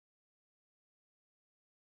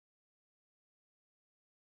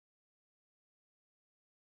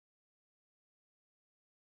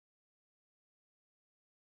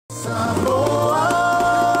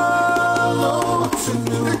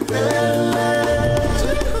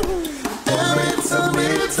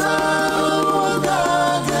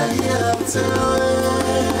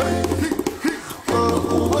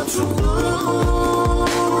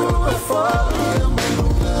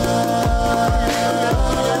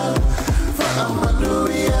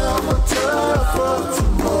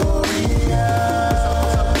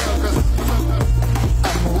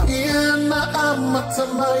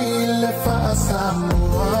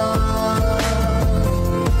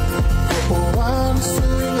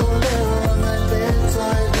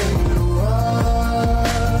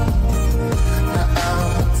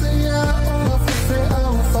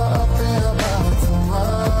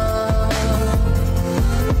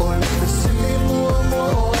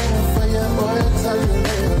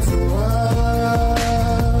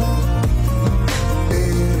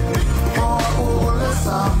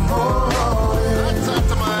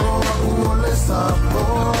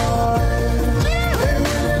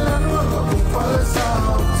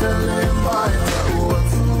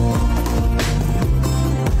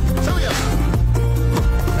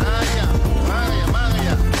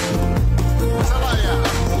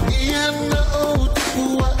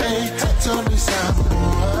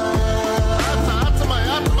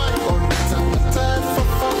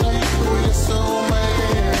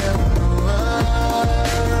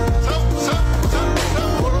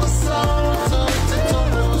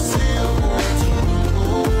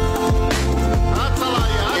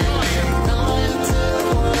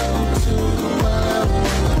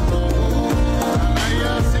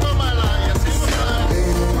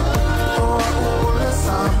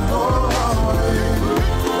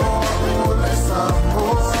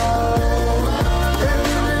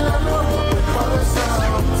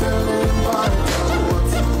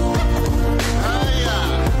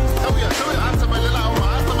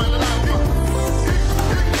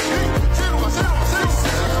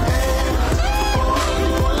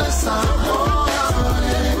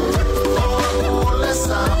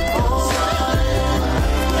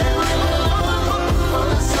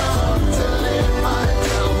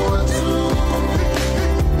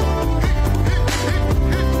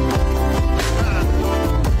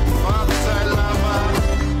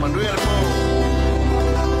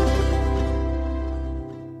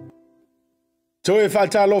Toe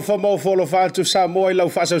whaatalo whamau wholo whaatu Samoa I lau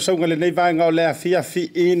whaasausaunga le nei vaenga o lea fiafi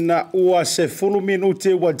ina ua se 10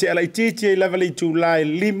 minute ua te ala I titi I level I Julai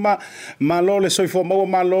 5 malo le soifo maua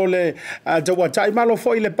malo le tawatai malo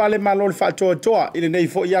fo I le pale malo le whaatoa toa I le nei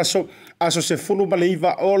fo I aso se 10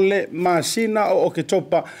 maleiva o le masina o ke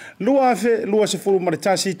topa lua se 10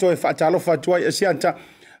 maletasi toe whaatalo whaatuai Asiata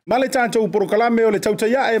Male tātou porokalame o le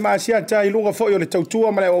Tautai A'e ma Asiata I lunga fo I o le tautua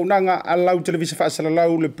ma le aunanga a lau televisa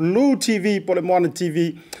whaasalalau le Blue TV po le Moana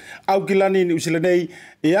TV au kilani ni usilanei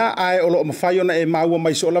ia ai o lo mawhai ona e maua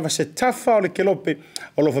mai so lava se tafa o le kelope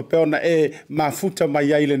o lo whapeona e mafuta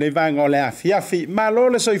mai ai le nei vanga o le afiafi ma lo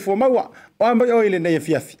le soifua maua o ambai o I le nei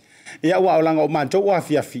afiafi ia ua o langa o mātou o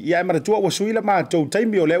afiafi ia e maratua ua suila mātou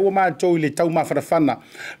taimi o le ua mātou I le tau mawhanawhana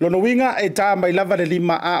lono winga e tā mai lava le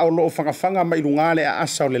 5 a o lo o whangawhanga mai lungale a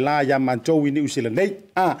asa o le la ia mātou I ni usila nei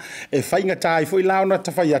e whainga tā I fo I laona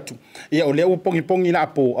tawhai atu ia o le ua pongi na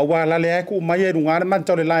apo a wā lale eku mai e lungale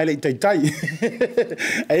mātou le la e le itaitai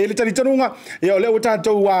e le tanitanunga ia o le ua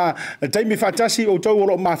tātou taimi whatasi o tau o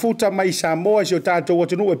lo mafuta mai Samoa si o tātou o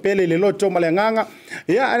tunu e pele le loto ma le nganga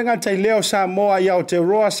ia e ngantai leo Samoa ia o te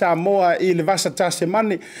roa Samoa I le vasa tase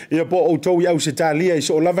mane ia po o tau iau se talia I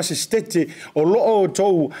so o lava se stete o loo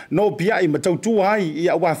tau no pia I matau tua ai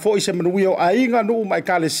ia wa fo I se manui o ainga nuu mai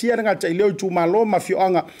kalesia nga tai leo tu malo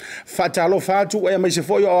mafioanga fatalo fatu e mai se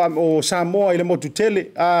fo o Samoa I le motu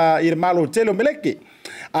tele I le malo tele o meleke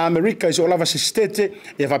America I so lava se stete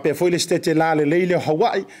ia va pe fo I le stete la le leile o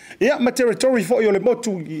Hawaii ia ma territory fo I le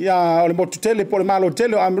motu ia o le motu tele po le malo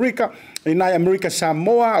tele o America Inai America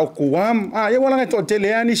Samoa o Kuam ia wala to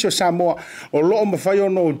tele ani so Samoa o lo mawhai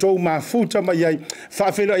ono tau mafuta mai ai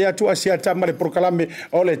whaafelo I atu Asiata ma le prokalame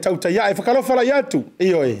o le Tautai A'e whakalofala I atu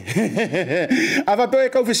iyo e a whapeo e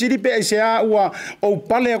kau whesiri pe e se a ua o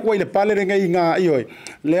pale a kua I le pale renga I ngā iyo e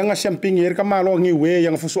le anga siampingi erika malo Niue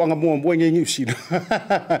yanga fusuanga mua mua nge ngi usino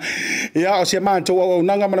ia o se mātou au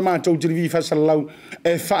nanga mana mātou tirivi whasalau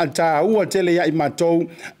e whaata ua tele ia I mātou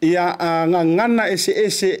ia ngana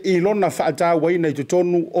ese I lona whaata waina I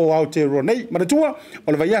tutonu o Aotearoa maratua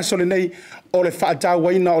o le vaiaso le nei o le whaata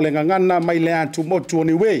waina o le ngangana mai le atu motu o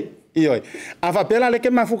Niue ioi a whapela leke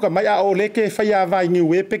mafuka mai a o leke whaia vai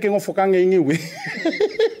Niue peke ngofokange I Niue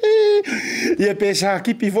Ia pesa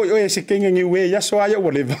kipi foi o se kenga Niue ya so aya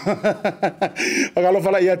whatever. Agalo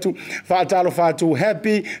fala ia tu fatalo fatu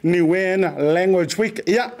Happy Niuean Language Week.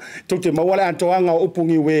 Ia tu te mawala atoaga o upu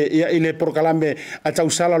Niue ia ile prokalame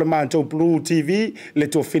atausala le manto blutv le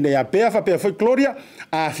to fine ya pea fa pea foi Gloria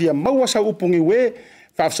a fia maua sa upu Niue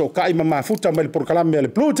fa so kai mama futa mai prokalame le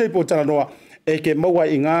blutv po tala noa e ke maua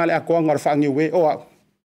inga le akoanga fa Niue o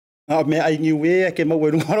me ai Niue ke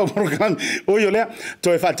maua no program o yo le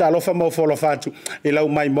to e fa talo fa mo folo fatu e lau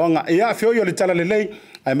mai monga ia fio yo le tala le lei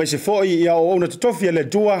ai mai se foi ia o ona tofia le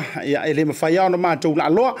tua ia ele me fai ona matou na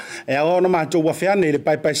loa e ona matou wa fiane le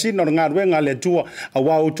pai pai sino nga ruenga le tua a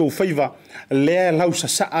wa o to favor le lau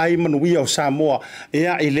sa ai manuia o Samoa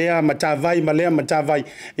ia ile matavai ma le matavai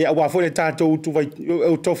ia wa foi le tatou tu vai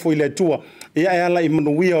o tofo le tua ia ala i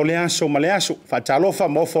manuia o le aso ma le aso fa talo fa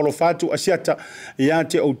mo folo fatu Asiata ia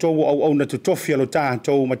te o to o ona tofia lo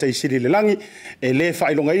tatou matai sili le langi e le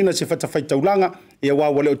fa ilonga ina se fata fai taulanga ia wa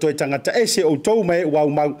wale o toi tangata ese o tou mai wa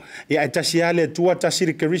mau ia tasi ale tua tasi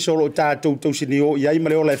le keriso o tatou tau sinio ia ima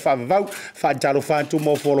le ola e whaavavau whaatalo whantu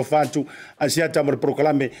mo folo whantu Asiata mo le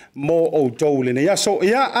prokalame mo o tou le ne yaso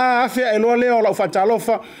ia a awhia e loa leo lau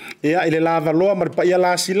whaatalofa ia ile lava loa maripa ia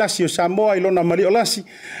lasi lasi o Samoa ilona mari o lasi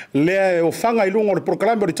lea o whanga ilunga o le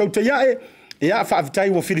prokalame o le Tautai A'e ia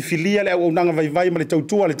whaavitai o filifilia le au nanga vai ma le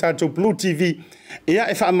tautua le tatou blutv ia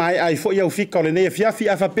e wha mai ai fo ia ufika o le nei fiafi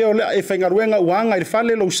a whapeo le e whaingaruenga uanga i le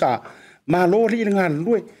whale lo sa malo li ngā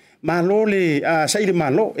lue malo le saile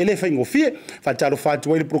malo ele whaingofie whataro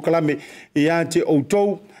whatu le prokalame ia te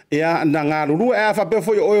outou ia na ngā lulu e a whapeo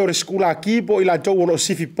fo i oi o le skula kipo i la tau o lo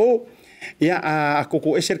sifi po ia a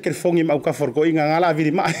koko eser ke fongi mau ka forko i ngā ngala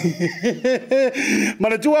viri mai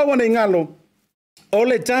mana tua wana i ngalo o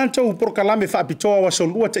le tatou prokalame whaapitoa wa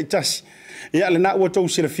solua te itasi ia le na ua tau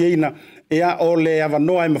sila fiena ia o le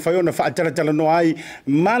avanoa e mawhaiona whaataratala noa ai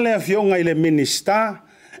ma le afioga i le Minister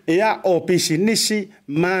ia o pisinisi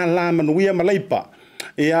ma la manuia malaipa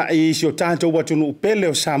ia i si o tatou watunu upele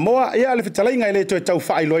o Samoa ia le fitalainga i le toi tau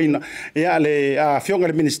whaailoina ia le afioga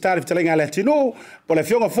le Minister le fitalainga le Leatinu'u po le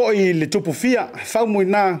afioga fo i le tupufia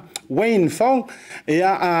whaumoina Wayne Fong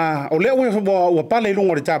ia o le ua pale i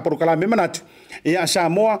lunga le tā prokalame manatu ia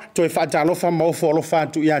Samoa to e whaatalofa mau folofa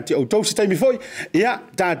tu ia te outou se taimi foi ia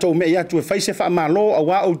tātou me ia tu e whaise whaamalo a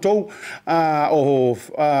wā outou o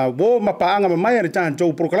wō mapaanga mamai a le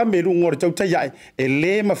tātou prokalame lunga o le Tautai A'e e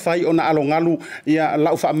le mawhai o na alongalu ia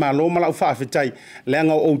lau whaamalo ma lau whaafetai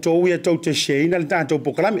leanga o outou ia tau te sheina le tātou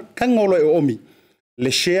prokalame kangolo e omi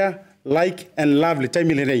le share, like and love le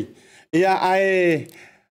taimi le nei ia ae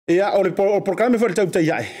ia o le prokalame fo le Tautai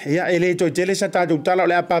A'e ia ele to tele sa tatou tala o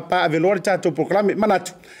le apapa avelo le tatou prokalame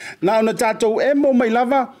manatu na ona tatou e mo mai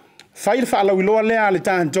lava fai le whaalauiloa lea le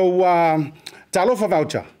tatou talofa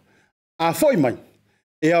voucher a foi mai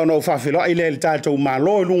ia ona o whawhiloa i le tatou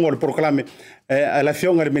malo i lunga o le prokalame la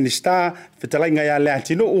fionga le Minister fetalainga ia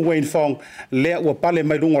Leatinu'u Wayne Fong lea ua pale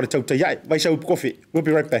mai lunga o le Tautai A'e vai sa upukofi. We'll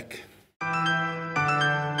be right back.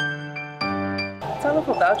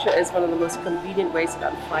 Talofa voucher is one of the most convenient ways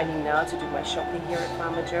that I'm finding now to do my shopping here at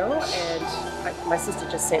Farmer Joe, and my sister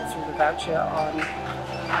just sent through the voucher on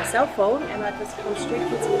my cell phone, and I just come straight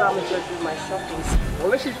to Farmer Joe to do my shopping.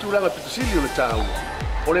 Ole si tūlanga pitusili o le tāu.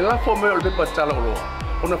 Ole lafo me o le pepa tala o loa.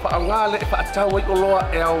 Ona whaanga le whaatau ai o loa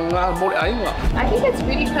e au ngā mole ainga. I think it's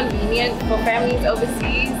really convenient for families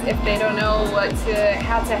overseas if they don't know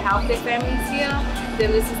how to help their families here.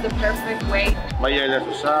 Then this is the perfect way. Mai ai le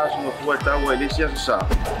sa sunga fua tau ai le sia sa.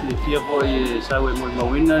 Le fia foi sa we mo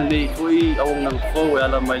mawina le foi au nang fo e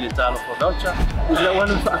ala mai le talo fo voucher. Le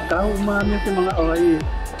wana whaatau ma me te mga ai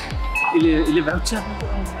ile voucher.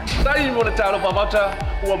 Tai mo le talo voucher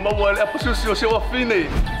ua maua le apasusi o sewa fine.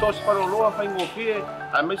 So se paro loa whaingo fie.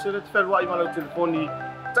 Ai mai se le te wherua i malau telefoni.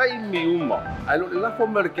 Tai mi uma. Ai lo le lafo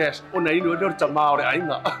me le cash. O na inu e lor tamao re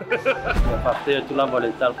ainga. Whaptea tu lava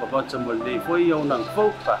le talo voucher mo le foi au nang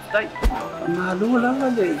fo whaptai. Ma lua lava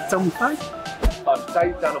le tampai.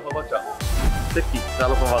 Whaptai talo voucher. Teki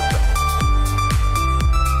talo voucher.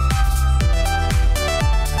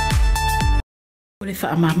 O le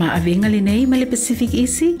whaamama awenga le nei ma le Pacific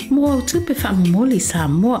Isi, mo au tupe whaamumoli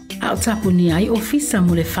Samoa, a o tapuni ai ofisa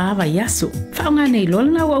mo le whaawa yaso. Whaonga nei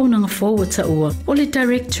lolna wa unanga forward ta ua, o le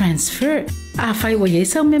direct transfer. A whai wa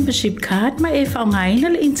yesa membership card ma e whaonga ina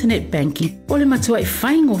le internet banking, o le matua e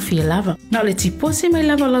whaingo fia lava. Na o le tipose mai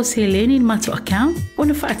lava lau se leni mato account, o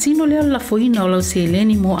na whaatino leo la foina o lau se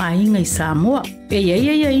leni mo a inga i Samoa. E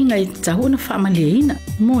ia inga i tahu na whaamaleina,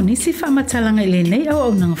 mo nisi whaamatalanga i le nei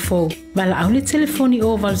au nanga fo. Wala au le telefoni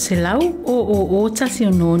o walu se lau o tasi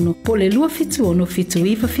o nono, po le lua fitu ono fitu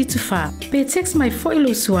iwa fitu wha. Pe text mai fo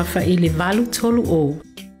ilo suafa i le valu tolu o.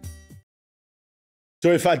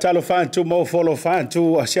 Toi whaatalo whaatu mau wholo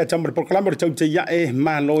whaatu Asiata mara proklama Tautai A'e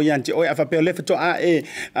malo yanti oi awhapeo lefa Tautai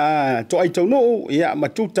A'e to ai taunuu ia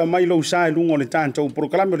matuta mai lo sai lungo le tātou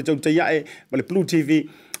proklama Tautai A'e ma le blutv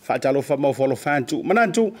whaatalo wha mau wholo whaatu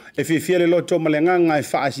manantu e whiwhia le loto ma le nganga e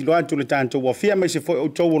whaasilo atu le tātou wa whia mai se foi o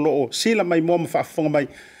tau loo sila mai mua ma whaafonga mai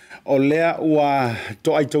o lea ua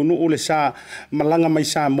to ai taunuu le sa malanga mai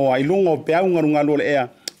Samoa i lungo pe au ngarungalu le ea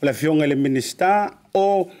le fionga le Minister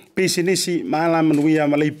o pisinisi maala manuia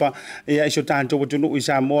malipa ia iso tanto watunu i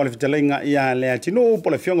Samoa le fitalenga ia Leatinu'u po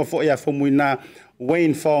le fionga fo ia fomuina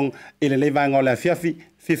Wayne Fong i le leivanga o le afiafi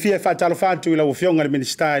fifia whaatalo whaatu i lau fionga le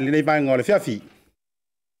Minister i le leivanga o le afiafi.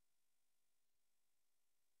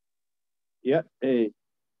 Ia,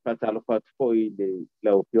 whaatalo whaatu fo i le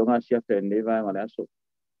lau fionga Asiata i le leivanga o le aso.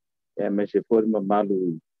 Me se fo ma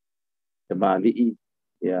malu te maali'i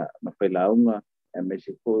ia mawhailaunga me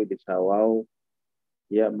se fo i le sauau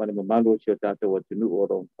ia mani mamalu si o tātou atunu o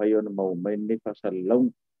rong whai ona mau mai ne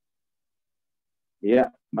whasalaung.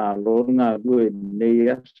 Ia, ma longa lue nei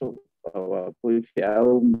aso awa pui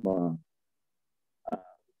whiau ma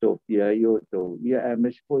tō pia i o tō. Ia,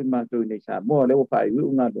 me se fo i mātou nei Samoa leo whai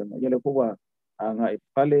uunga dona. Ia leo fua anga i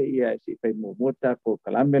whale ia si whai mōmota ko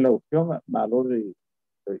kalamela o whionga ma lori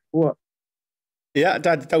i fua. Ia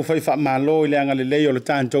tata tau whai wha malo i le anga le leo le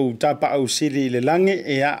tātou tapa au siri le lange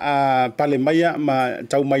ia pale maia ma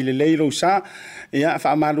tau mai le leilo sa ia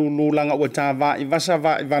wha malu lulanga ua tā wā i vasa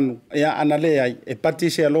wā i vanu ia ana lea e pati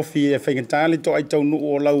se alofi e whaingatali to ai tau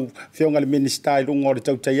nuu o lau whionga le Minister i runga o le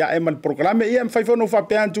Tautai A'e ma le programe ia mwhaifono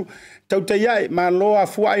whapeantu Tautai A'e ma loa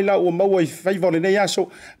fua i lau o maua i whaivole nei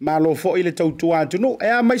aso ma lo fo i le tautua atunu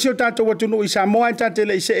ea mai seo tātou atunu i Samoa i tate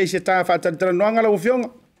le ise e se tā whatatara noanga lau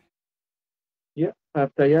whionga. Ia,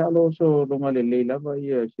 Tautai A'e so longa le lava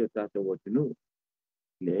ia si o tātou atunu.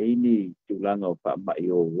 Le ini tūlanga o whaamai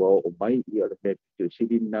o wau o mai ia le me tu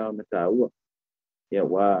siri nao na tāua. Ia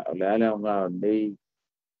wā le alāleo ngā nei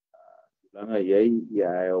tūlanga iei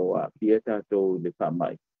ia e o a pia tātou le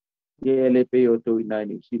whaamai. Ia le pe o tō inai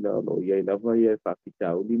ni sila o lo iei lava ia e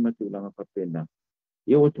whakitau lima tūlanga whapena.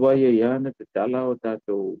 Ia o tua ia na te tala o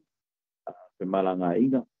tātou pe malanga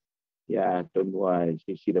inga. Ia tonua e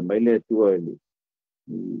sisira mai le tua ili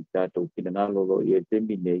tātou kina ngalo i e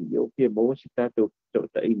temi nei i o pia mo si tātou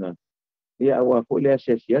tōta inga. Ia awa po lea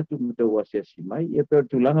siasi atu mtau wa siasi mai ia pēr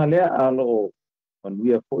tūlanga lea alo o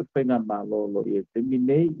manuia po i whainga malo lo i e temi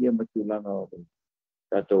nei ia matūlanga o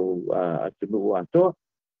tātou atunu atoa.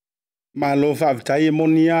 Malo whaavitai e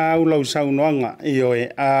monia au lau saunoanga i oe.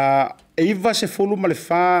 E iwa se fulu ma le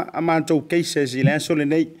wha a mātou cases i le anso le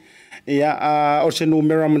nei. Ia o se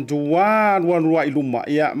numera mantua rua i luma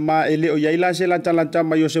ia ma ele o ia se lata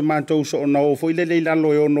mai o se mātou so ona o foi le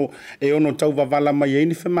lalo e ono tau wavala mai e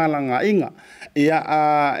ni whemalanga inga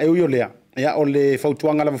ia e uio lea ia o le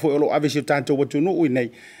fautuanga lava foi o lo avesi o tātou watunu ui nei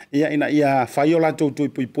ia ina ia whai o latou tui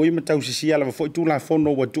pui ma tau sisia lava foi tu la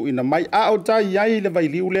fono watu ina mai a o tai iai le vai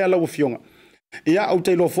liu lea lau fionga. Ia au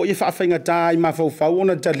te lo fo i whaafinga tā i mawhau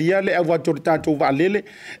ona talia le au watu tātou waalele.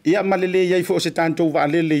 Ia malele iai fo se tātou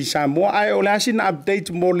waalele i Samoa. Ai o le asi na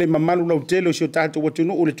update mo le mamalu lau telo si o tātou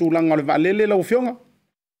watunu o le tūlanga o le waalele lau whionga.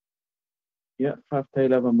 Ia whaatai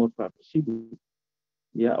lava mo whaapasibu.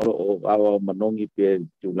 Ia o awa manongi pe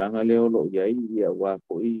tūlanga leo lo iai ia wā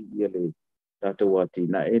po i ia le tātou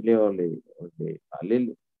watina e leo le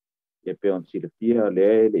waalele. Ia pe on sila pia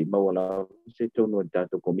le i mawala se tonu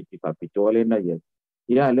tātou komiti whapitoa le na ia.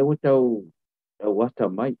 Ia le o tau ata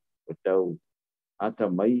mai, o tau ata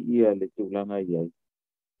mai ia le tūlanga ia.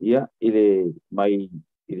 Ia ile mai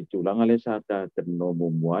i le tūlanga le sa tātano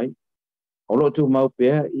momuai. Olo tu mau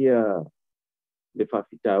pea ia le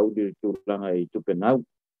whapitau le tūlanga i tupenau.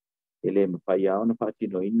 Ile mawhaiao na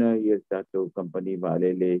whatinoina ia tātou company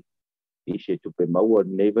waalele i se tupe maua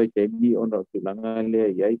nei vai temi ona tūlanga lea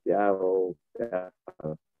iai te ao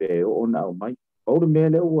pe ona au mai. Pauru mea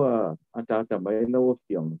leo a tāta mai leo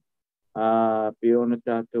whionga. Pe ona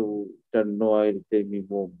tātou tanoa i temi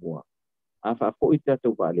mōmua. A whako i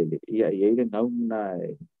tātou waalele. Ia iei le ngau na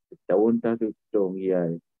tauan tātou tongi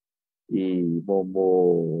ai i mōmō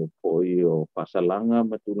po i o pasalanga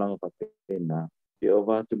ma tūlanga whapena. Pe o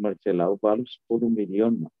vātu maritelau valu 10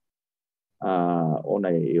 miliona. Ona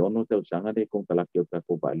e ono tau sanga de kong kalaki o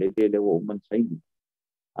kako bale de le o man saini.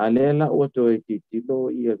 Alela o to e titilo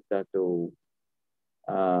i a tato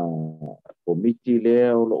komiti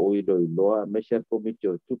lea o lo oilo i loa, mesha komiti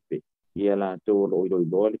o tupe, i a la to lo oilo i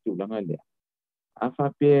loa le tūlanga lea. A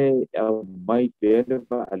whape au mai pere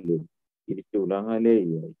va ale i le tūlanga lea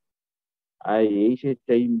i. Ai e se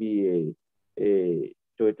teimi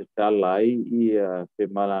to e te talai i pe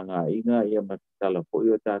malanga inga i a matala po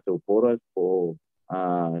i o tātou pora po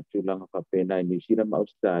tulang papena New Zealand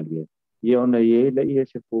Australia ia ona ia le ia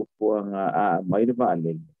se fuanga mai le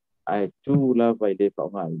vale ai tu la vai le pa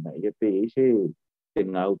nga ina ia pe se te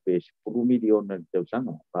ngau pe 10 miliona te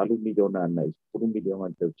sanga 4 miliona na 10 miliona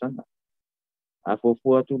te sanga a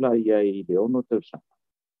fofua tu la ia i le ono te sanga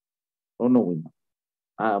ono ina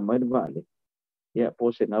mai le vale ia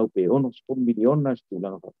po se ngau pe ono 10 miliona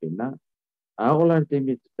tulang papena a ola te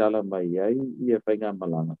mi tala mai ai ia fa nga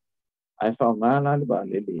malanga ai fa nga la le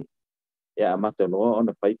vale le ya mataloa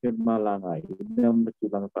ona paipe malanga ina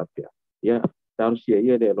tulang papia ya tarsia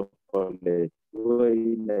ia de lo le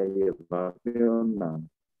ina ia papiona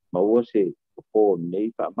Maua se ko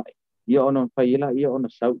nei pa mai ia ona faila ia ona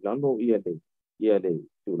sau lalo ia le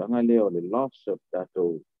tulanga le o le loss of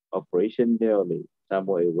tatou operation le o le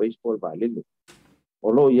Samoa Waste for valile o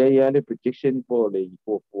lo ia le protection for le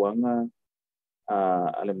puanga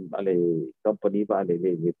ale company vale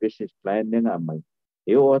le business plan nga mai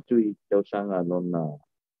e o atu i tau sanga nona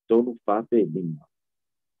tolu fape lima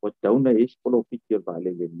o tauna is polo piti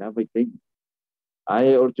vale le na vai tei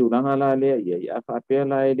ai o tulanga la le ia fape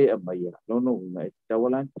la le mai no nga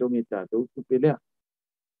tawalan tongi tatou tu pelea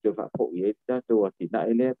te fa po ia tatou atina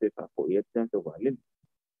ele pe fa po ia tatou vale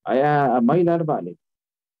ai mai la vale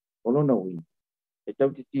o no e tau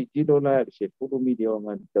ti dola se 10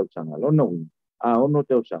 miliona tau sanga lo no ono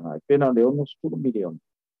tau sanga pena le ono 10 miliona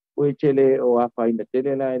o chele o afa ina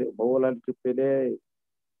tele la o la tu pele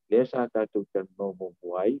le sa ta tu tan no mo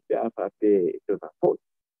ai pe afa pe to fa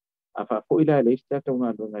po ila le sta to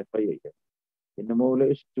nga do ngai pa ye ina mo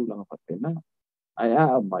le stu lang fa pena ai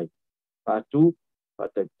mai pa tu pa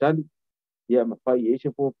ta tan ya ma pa ye se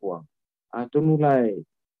po to nu lai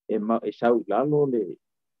ma e sau la lo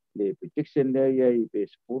le protection le ye pe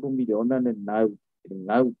 10 miliona na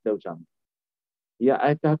ngau tau sang ya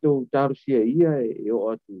ai ta to sia ia e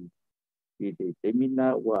o atu i te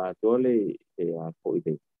mina wa tole po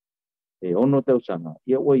ite e ono tau sanga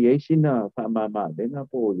ia o ye sina fa mama denga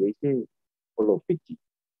po ye se polo fiti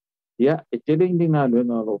ia e tele ndinga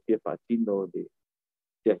lo pe fatino de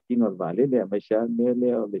te tino vale le mai sa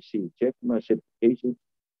mele o le si check ma certification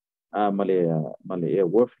male e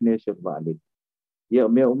worthiness vale ia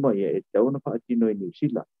me uma ia e tau na fatino i New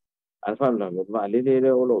Zealand alfa la vale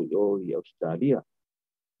le o lo i Australia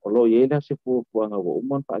o lo ye na se pu nga wo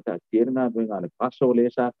umon pa ta tierna venga le paso le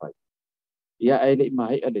sa pa ia ai le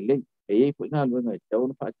mai ale le e pu nga lo nga tau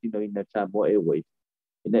na pa tino ina sa mo e wei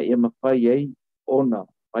ina ia ma pa ye ona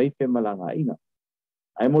pai pe malanga ina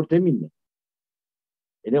ai mo temine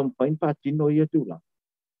ina un pain pa tino ia tu la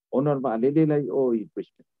ona va le le lai o i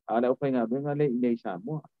Brisbane ala o pa nga venga le nei sa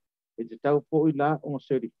mo e te tau po i la on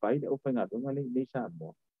certified o pa nga venga le nei sa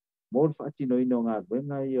mo fa tino ina nga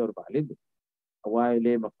venga i or va le awai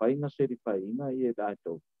le mafai na certify na ia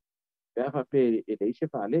tatou pe fa pe e le se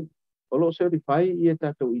fale o lo certify ia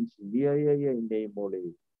tatou engineer ia nei mo le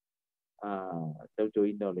tatou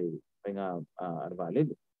ina le penga vale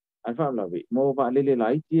an fa la vi mo vale le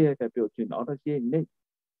lai tie ka pe o tin ora tie nei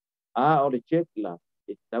o le check la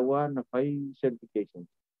e tawa na fai certification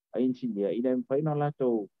a engineer ina fai na la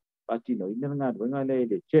to patino ina nga wenga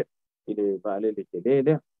le check ile vale le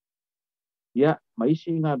te ia mai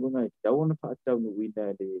si nga lunga tau na fa tau no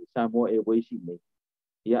wina de Samoa Waste nei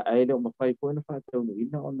ia ai le ma fai ko na fa tau no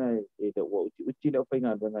wina ona e de wo uti le fa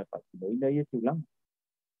nga lunga fa no ina ia tu lang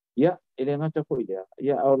ia ele nga ta ko ia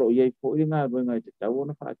alo ia ko nga lunga te tau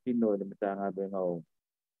na fa tino le mata nga lunga o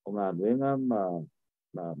nga lunga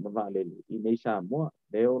ma vale i nei Samoa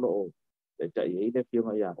le o te ta ia de fio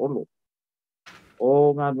ia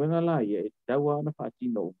o nga lunga la ia tau na fa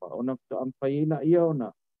tino pa ona to am fai la ia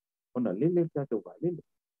ona lele tatou vale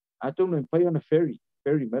atou no pai ona ferry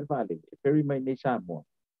mer vale ferry mai nei Samoa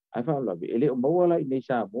ai fa la ele o Maua lai nei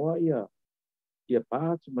Samoa ia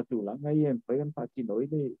pa matulanga ia pai on patino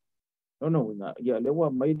ile no ia le wa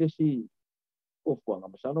mai le si o fuanga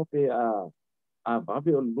masano pe a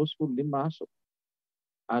babe o losku lima aso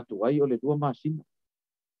atu ai o le dua masina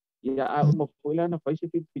ia uma foila na fai se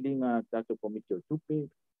filinga tatou komite o tupe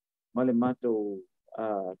male mato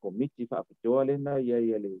komite fa apitoa le na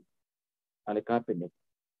ia le ale kapene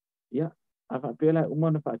ia afa pela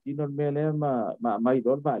umana fatino mele ma mai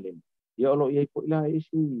dor vale ia lo ia ko ila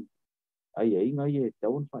isi ai inga ia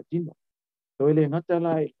taun fatino to ele ngata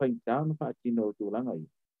la fain taun fatino tu langa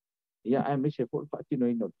ia ai me se ko fatino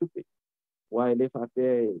ino tupe wa ele fa pe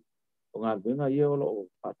o ngal venga ia lo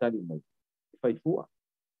fatali mai fai fua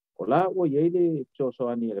ola o ia ile so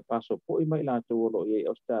ani le paso po i mai la to lo ia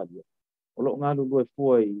Australia o lo ngalu lo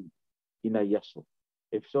fua ina yaso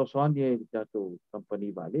e so ani e tatou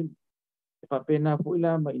company vale e fa pena fu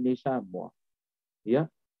ila mai nei Samoa ia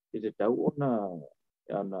e te tau ona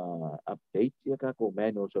ana update ia ka ko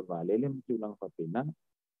meno so vale le tulang papena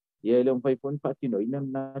ia le fai pon patino ina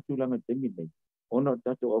na tulang te mine ono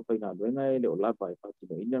tatu o fai nga luenga le o lava e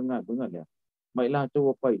patino ina nga bunga le mai la to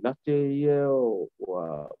o pai la te ia wa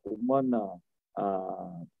umana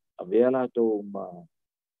a vela to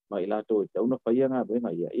mai la to te una fai nga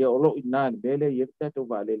bunga ia o lo ina bele ia tatu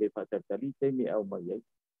vale le patatali te mi au mai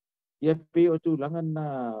ia pe o tulanga na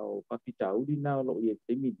o pakitau dina lo ia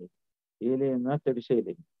te mine ele ngata de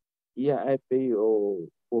sele ia ai pe o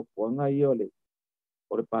wanga ia le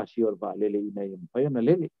o le pasi o va lele ina ia pai na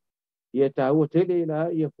lele ia tau o tele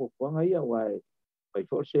la ia wanga ia wai pai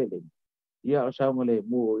for sele ia o sa mole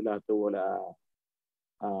mu ila to la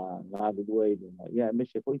nga lu ai ia me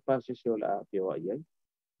se foi pasi se la pe o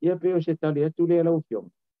ia pe o se tali tu le la ufiong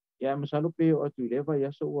ia me salu pe o tu le va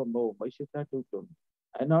ia so o mo mai se ta tu ton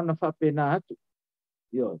ai na fa pe na atu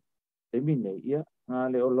io te mine ia nga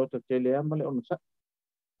le o loto tele ama le ono sa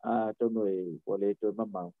tono e wale to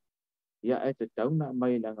mama ia e te tauna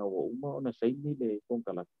mai langa wo uma ona sai ni le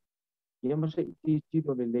kongkala ia ma sai ti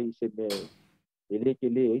do le se le ke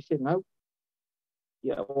le se ngau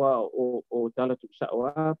ia wa o tala tu sa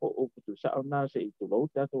wa o tu sa na se tu lo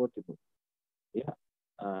ta to tu ia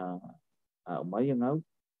mai ngau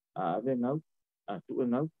ve ngau tu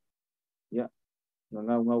ngau ia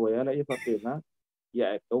ngau ia la ia pa pena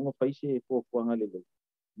ia e tonga pai se po nga le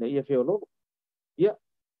na ia fe lo ia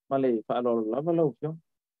male fa lo lava lo fio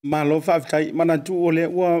malo faafetai manatu o le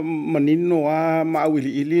ua manino a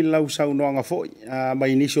maauili ili lau saunoaga foʻi ma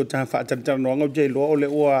inisi o faatalitanoaga o te iloa o le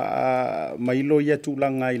ua mailo ia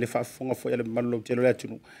tulaga i le faafofoga foʻi a le malolo telo le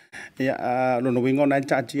atunuu ia lona uiga ona e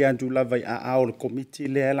taatia atu lava i aa o le komiti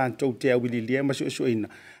lea latou te auililia ma suʻesuʻeina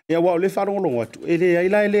ia ua o le faalogologo atu e leai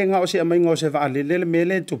la e lega o se amaiga o se vaalele le mea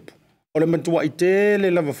le tupu o le matua i tele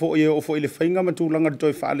lava foʻi o foʻi le faiga ma tulaga le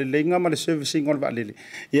toe faaleleiga ma le servicing o le vaalele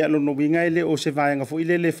ia lona uiga e le o se vaega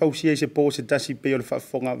foʻi le fausia i se po se tasi pei o le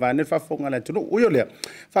faafofoga vaene le faafofoga le atunuu ui o lea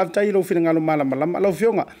faafetai lou finagalo malamalama lau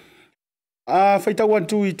fioga faitau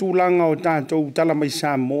atu i tulaga o tatou tala mai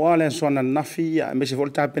Samoa le asoana nafi ia me se foʻi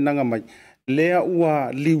le tapenaga mai lea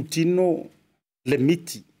ua liutino le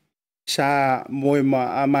miti sa moe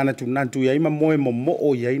mana tu nantu ia ima moe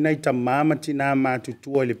momo ia ina tamā ma tina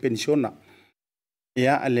matutua i le pensiona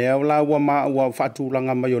ia lea la ua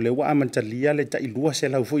faatulaga mai o le ua amatalia le taʻilua se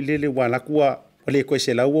lau foʻi lele ua lakua o le koe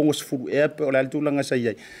se lau o gosfulu ea pe o le ale tulaga sai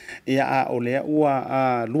ai ia o lea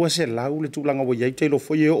ua lua se lau le tulaga ua iai tailo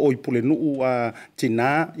foʻi e oo i pulenuu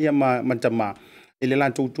tinā ia ma tamā i le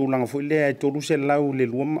latou tulaga foʻi lea e tolu se lau le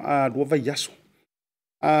lua vaiaso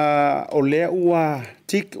o lea ua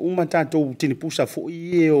tik uma tatou tinipusa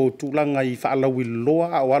foʻi e o tulaga i faalau i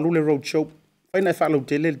loa o alu le road show faina e faalau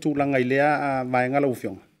tele le tulaga i lea vaega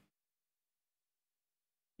laufioga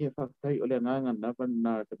ia faafetai o le agaga lava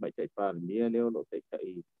na tamaitaʻi palemia lea o loo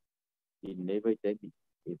taʻitaʻi i nei vaitaimi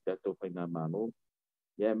i tatou faiga malo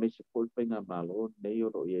ia me se foʻi faiga malo nei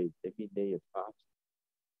o loo ia i taimi nei e fast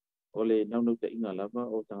o le nautaʻiga lava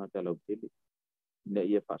o tagata lautele ina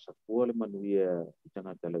ia faasapua le manuia i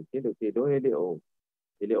tagata lautele o te loa e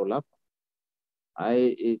le o lava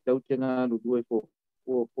ae e tautega lulua e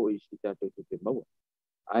fuafua foʻi si tatou te maua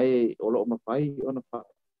ae o loo mafai ona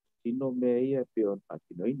faatino mea ia pe ona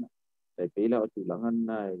faatinoina taipei la o tulaga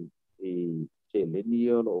na i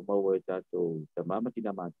seleni o loo maua e tatou tamā ma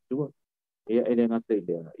tina matutua ia e le gata i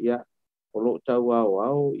lea ia o loo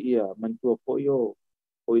tauaoao ia manitua foʻi o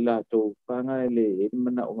i latou faga e le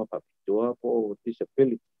manaʻoga faapitoa po o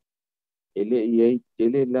disability e leʻi ai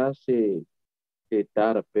tele la se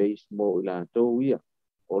database mo i latou ia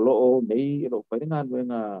o loo nei e loo fai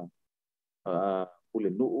galuega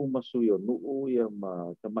pulenuu ma suionuu ia ma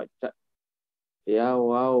tamaʻitaʻi e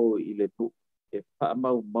aoao i le nuu e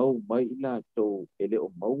faamaumau mai i latou e le o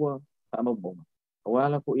maua faamaumauga auā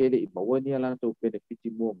la foʻi e leʻi maua nia latou benefiti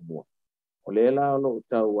muamua o le la o loo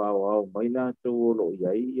tauaoao mai latou o loo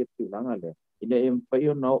iai ia tulaga lea ina e mafai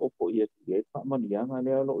ona oo foʻi atu ai faamaniaga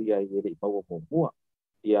lea o loo iai e leʻi maua muamua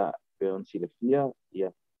ia pe ona silafia ia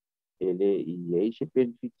e leʻi ai se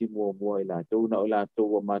benefiti muamua i latou na o latou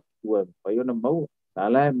ua matutua e mafai ona maua na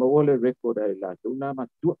la e maua le record ai latou na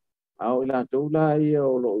matutua ao i latou la ia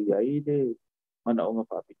o loo iai le manaʻoga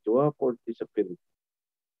faapitoa po le disability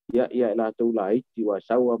ia e latou laiti ua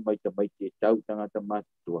saua mai tamaiti e tau tagata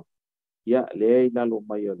matutua ia lea i lalo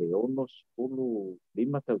mai o le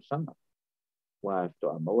 6.5 ua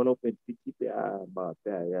fetoʻamaua lau benefiti pea ma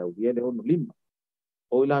pea e auia le 6.5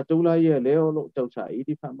 o i latou la ia lea o loo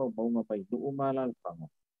tausaʻili faamaumauga mai nuu ma lalafaga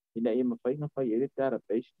ina ia mafaiga fai ai le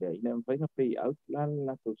database lea ina mafaiga pay out la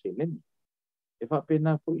latou seleni e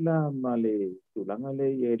faapena foʻi la ma le tulaga le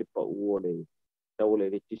ia le paʻu o le tau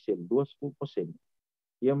le tise 2%.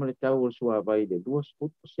 Ia ma le tau o sua vai le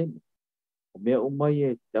 2%. O mea umai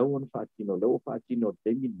e tau ana whaatino, leo whaatino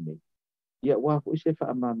te mine. Ia wā po ise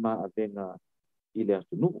whaamama a venga i le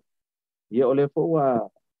atunu. Ia o le fo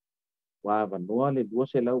wā vanua le 2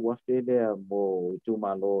 se lau wafe lea mo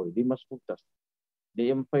Tumalo 5 ne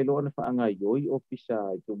em whailo ana whaanga ioi ofisa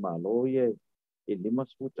Tumalo ia e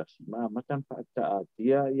 5 ma matan whaata a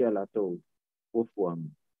tia ia lato ufuang.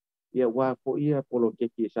 Ia wā po ia polo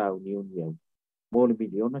keki sa union mo le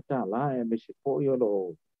miliona ta la e me se po ia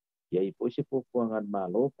lo ia i po se po fuangan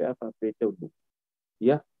malo pe a pe tau du.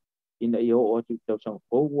 Ia ina i o tu tau sang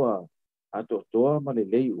po wa ato toa ma le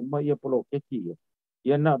lei uma ia polo keki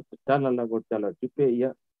ia na tala la tala tupe ia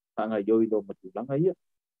anga yoi lo matulanga ia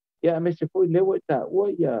ia me se foi lewa ta o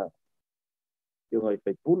ia yo ai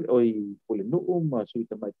pe pul oi pul no uma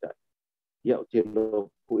suita mai ta ia o te lo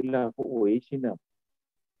puila po o isina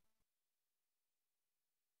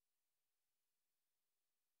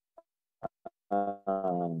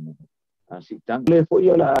si tangle po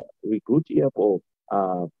ia la recruit ia po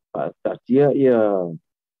ta tia ia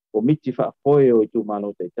komiti fa foi o tu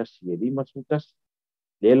malo te tasi 5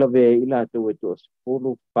 Lela ve ila tu e tu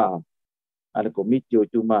sepuluh pa ala komiti o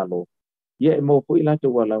tu malo. Ia e mo po ila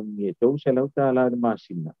tu wala ngi tu se lau ta la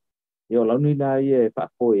masina. Ia la ni la ia fa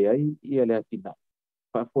foi ai ia le atina.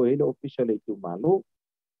 Fa foi le official e tu malo.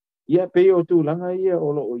 Ia pe o tu langa ia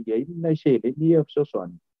o lo ia ina se le ni so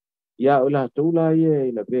son. Ia o la tu la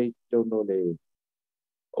ia la ve tu no le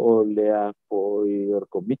o le a foi o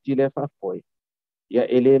komiti le fa foi. Ia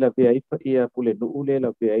ele la ve ai ia pule no le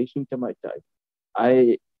la ve ai su te mai tai.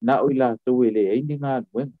 Ai na uila tu ele ai ninga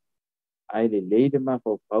wen ai le leile ma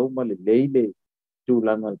fo pau ma le leile tu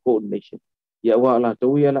langa coordination ya wa la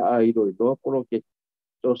tu ya la ai do polo ke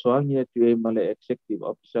so soalnya tu e ma le executive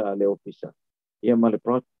officer le officer ya ma le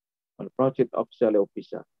project officer le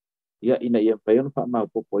officer ya ina ya payon fa ma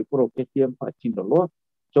po polo ke tiam pa chino lo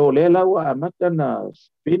so le la wa mata na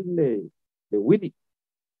spin le widi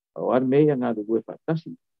o an me nga do fa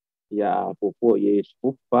tasi ya popo ye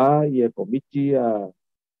spupa ye komiti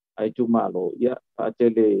ai tu malo ya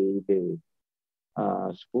atele de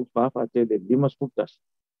spupa atele 5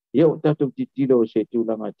 ya tatu titilo se tu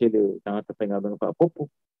langa tele tanga tapenga bang pa popo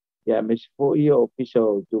ya mesfo ia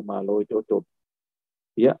official tu malo to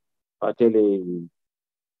ya atele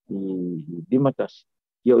 5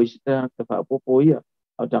 ya isita ta popo ya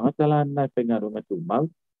tanga tala na penga ronga tu mal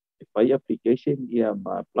fai application ia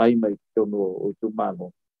ma apply mai tono tu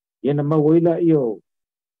malo ia na mawila iyo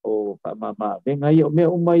o mama venga iyo me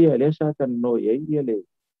umai le sa tan no ye le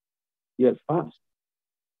ia fast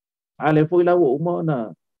ale foi la uma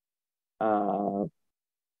na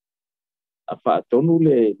fa tonu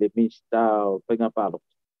le minister penga palo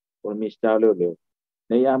o minister le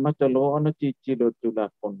ne ia mata lo ona ti lo tu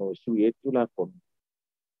la kono suie tu la kono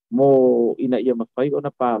mo ina ia mafai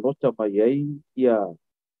ona palo ta mai ia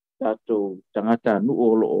tatou tangata nu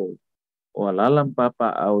o alalam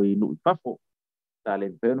papa au inu pafo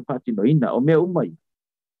talen pe no fati no ina o me umai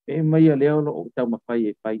e mai leo lo tau mafai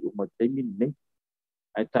e pai uma temin ne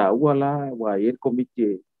ai ta wala wa e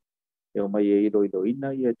komite e o mai e do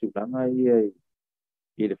ina ia tulanga ia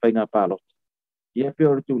i le fainga palo ia pe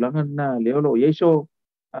o tulanga na leo lo yeso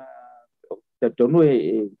ta tonu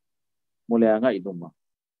e mo le anga inuma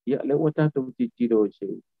ia le wata tu tiro se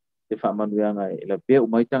te fa manuanga e la pe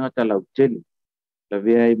umai tanga tala uteli la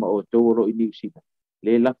vea ma o toro i niusina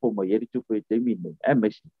le la po mai eri tu pe temine e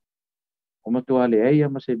mesi o ma to ale ai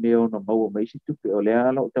ma se meo no mau mai si tu pe o le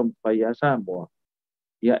ala o tam pai a Samoa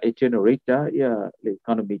ia e generator ia le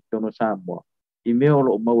economy tono Samoa i meo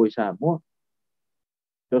lo mau i Samoa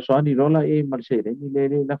to so ani rola e ma se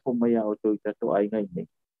le la po mai o to ta to ai ngai nei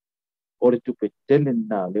o le tu pe telen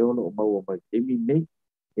na le o lo mau mai temine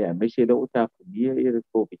ia mesi lo ta punia i le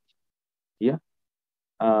covid ia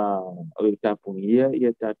o ta punia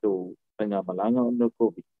ia tato tanga malanga no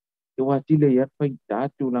covid e wa tile ia pai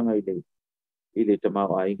tatu langa ile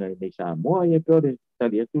tamau ai ngai nei Samoa ia pore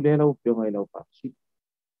tali tu le lau pio ngai lau pasi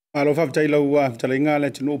alo fa tai lau tala inga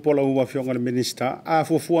le tinu pola ua fionga le minister a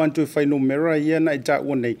fu antu fai numera ia na ita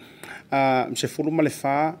one se fulu male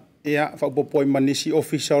fa ia fa popo manisi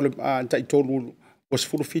official tai tolu was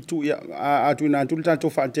fulu fitu ia atu na tu tato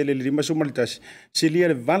fa tele le masu malitas se lia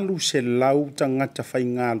le valu se lau tangata fai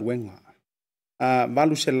nga luenga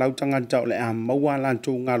valu se lau tangata le Maua la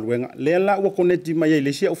tu nga luenga le la wa koneti mai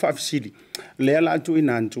le sia fa fisili le la tu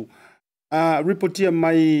inantu reportia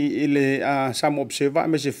mai ile Samoa observer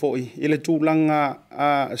me se foi ile tulanga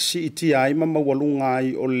CTI mama walunga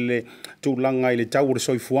ai o le tulanga ile tau le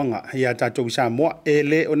soifuanga ia tatou Samoa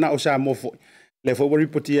ele ona o Samoa foi le fo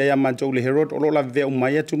ripoti ya mantou le herod o lo la ve o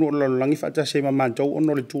mai atu no lo langi fata se ma mantou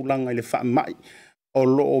ono le tulanga le fa mai o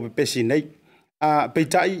lo o pesi nei a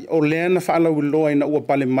peitai o le na fa lo lo ina o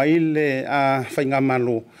pale mai le a fainga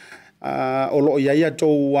malo o lo ia ia to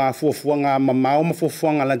a fuafuanga mamao ma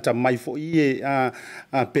fuafuanga la ta mai fo i a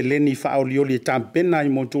peleni fa o lioli tampena i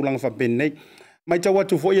mo tulanga fa penei mai tau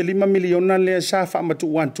atu fo ia 5 miliona le sa fa matu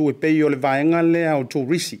wantu e pei o le vaenga le au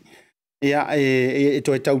tourisi ia e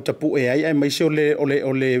to tau tapu e ai mai se o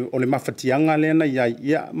le mafatianga le na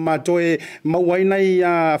ia ma to e mauaina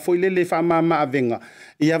ia fo le fa mama avenga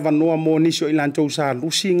ia vanoa mo nisio i lantou sa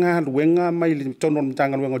lusinga luenga mai le tono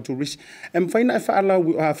mtanga luenga tourist em faina fa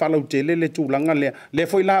la tele le tulanga le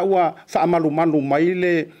foi la ua fa malu mai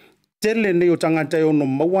le tele nei o tangata e ono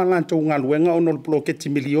maua lantou nga luenga ono le ploketi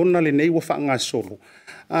miliona le nei wa fa nga solo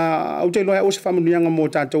au te loa o se famunuanga mo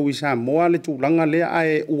tatou i Samoa le tulanga le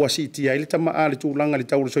ai ua siti ai le tama le tulanga le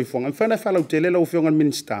tau le soifonga em faina fa la tele la ofionga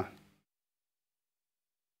Minister.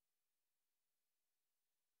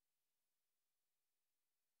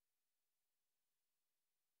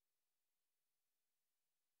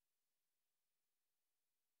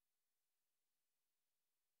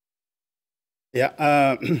 Ya,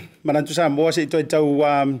 manantu Samoa se toi tau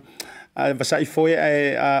vasai foi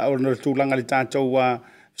o no tulanga le tatou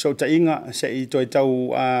so tainga se i toi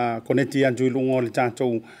tau koneti antu lungo le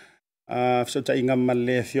tatou so tainga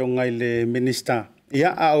male fionga le Minister.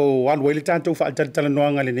 Ya, o alwe le tatou fa tala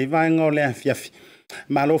noanga le nevanga o le afiafi.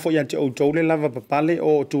 Malo foi ante o tole lava papale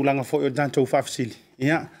o tulanga foi o tatou fa fasili.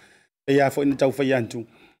 Ya, ya foi na tau foi antu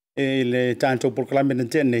le tatou proclame na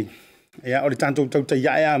tenei. Ya o le tanto Tautai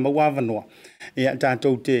A'e Maua vanoa ia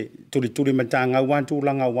tanto te tuli matanga wantu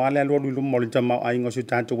langa wale lo lu mo le tama ai ngo se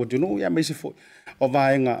tanto watu no ia mai se fo o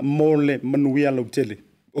vaenga mole manuia lo tele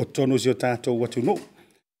o tono se tanto watu no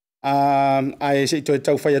ai se to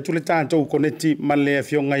tau fai tu le tanto koneti male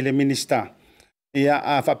fionga ile Minister ia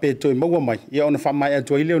a fa peto Maua mai ia ona fa mai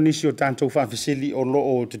atu ile onisi o tanto fa fasili o lo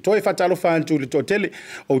o te toi fa talo fa antu le totele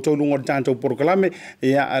o to lungo tanto proclame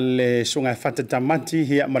ia ale sunga fa tamati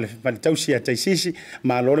ia male fa tausi ata sisi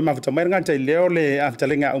ma lo le ma fa mai ngata leo le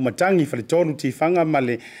aftalenga o matangi fa le tolu ti fanga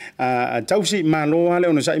male tausi ma lo ale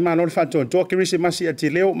ona sai ma lo fa to kirisi masi ati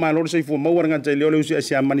leo ma lo sai fu Maua ngata leo le usi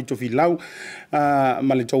sia mani to filau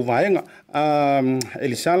male to vaenga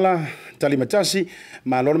elisala talimatasi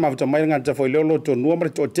ma lo ma fa mai ngata fo leo to nuamre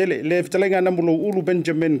to tele le ftalenga na mulo ulu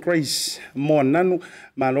Benjamin Grace mo nanu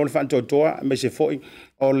ma lo fa to me se foi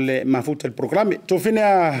o le mafuta il programme to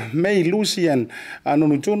fina May Lucian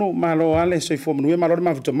anonu tunu ma lo ale se fo mnu ma lo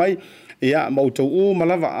ma fa mai ia mo to u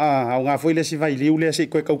malava au nga foi le si vai liu le se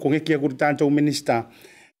ko ka ko ngi ku tanto Minister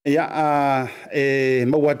ia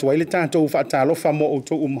mo watu ile tanto fa talo fa mo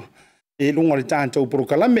to uma e lunga le tanto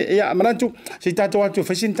proclame ia manantu si tatou atu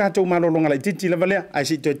fasin tatou malolonga le titi la valea ai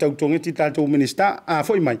si tatou tongi tatou Minister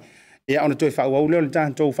foi mai ia ona toi fa wa le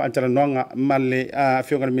tantou fa tala nonga male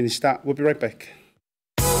afioga Minister. We'll be right back.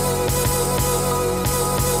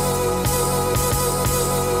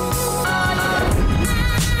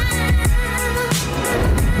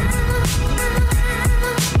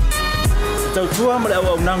 Tautua male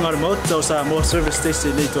au nanga mo tau sa mo service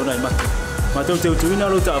station nei tona i matu. Ma tau teu tuina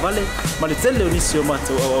lo ta vale, ma le tele unisio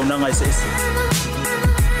matu au nanga i sesi.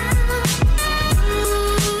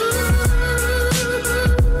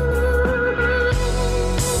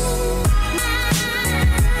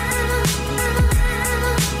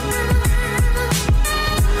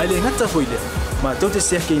 Ai le ngata foile, ma tau te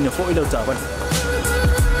seke ina fo ilo ta vale.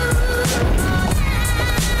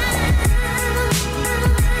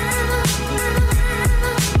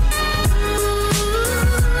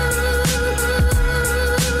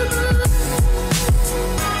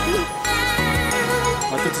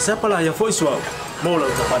 Siapa lah yang voice wow, mau lah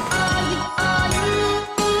ucapan.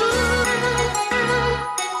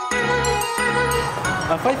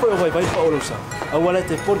 Apa itu yang baik pak urusan? Awalnya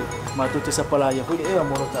telepon, matu tu siapa lah yang voice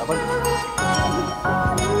mau lah ucapan.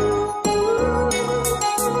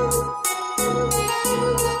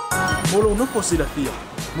 Mulu no posibilidad,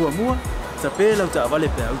 mua tapi lah ucapan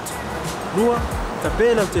lebih out. Mua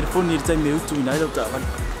tapi lah telepon ni time out tu ina lah ucapan.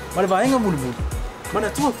 Malah bayang mulu. Mana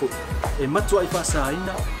tua fu? Matua i fasa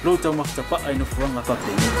ina lo tau maftapa ai no fuanga fa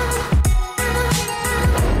pe.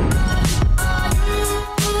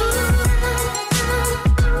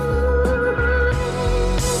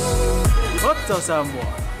 Mata Samoa,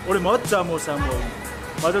 ore mata mo Samoa.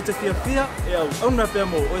 Mata te fia e au na pe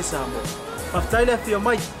mo o Samoa. Maftaila fia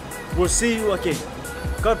mai. We'll see you again.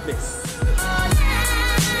 God bless.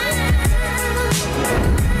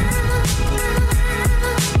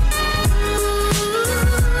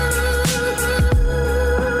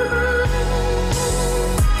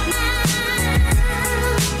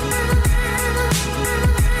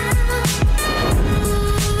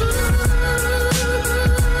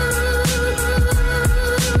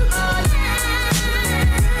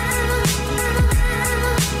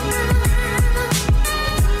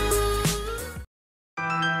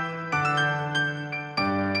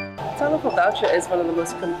 voucher is one of the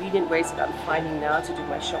most convenient ways that I'm finding now to do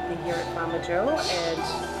my shopping here at Farmer Joe, and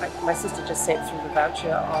my sister just sent through the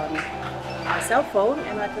voucher on my cell phone,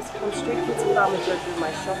 and I just come straight to Farmer Joe to do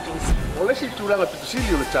my shopping. Ole si tulanga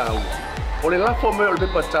pitusili ole tau. Ole lafo me ole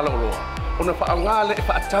pepa tala oloa. Ona whaangale e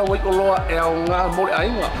whaatau ai oloa e au ngā more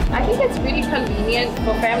ainga. I think it's really convenient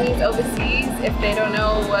for families overseas if they don't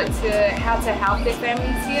know how to help their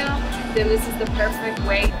families here. Then this is the perfect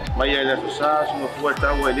way. Mai ai la sa so fua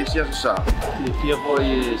tau e lisia sa. Le fia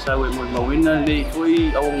foi sa we mo mawina le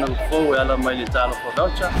foi au nang fo e ala mai le talo for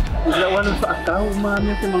voucher. Ila wana whaatau ma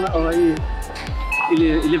me te mga oi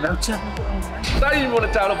ile voucher. Tai mo le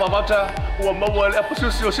talo pa voucher ua Maua le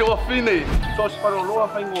apasusi o se wa fine. So se paroloa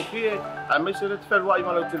whaingo pie a Minisiter te wherua i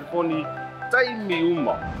mana o telefoni taimi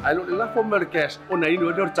uma. Ai lo le lafo merkes o na inu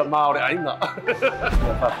e nore tamao re ainga.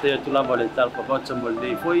 Whaftea tu lava le talo pa voucher mo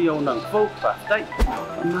le foi au nang fo whaftai.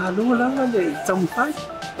 Malua lava le tampai.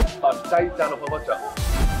 Whaftai talo pa voucher.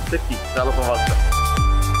 Teki talo pa voucher.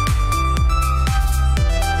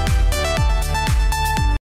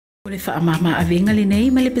 O le whaamama awenga le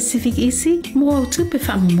nei ma le Pacific Isi, mo au tupe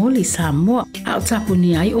whaamumoli Samoa, a o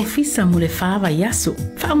tapuni ai ofisa mo le whaawa yaso.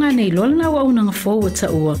 Whaonga nei lolna wa unanga forward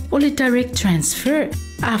ta ua, o le direct transfer.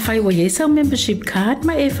 A whai wa yesau membership card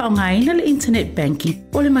ma e whaonga ina le internet banking,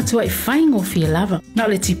 o le matua i whaingo fia lava. Na o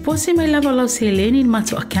le tipose mai lava lau se leni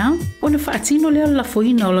mato account, o le whaatino leo la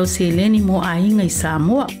foina o lau se leni mo a inga i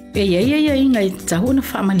Samoa. E ia inga i tahu na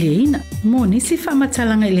whaamalia ina, mo nisi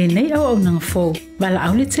whaamatalanga i le nei au unanga fo. Bala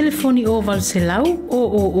au le telefoni o valu se lau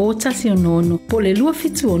o tasi o nono po le lua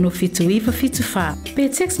fitu ono fitu iwa fitu wha. Pe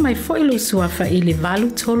text mai fo ilo suafa i le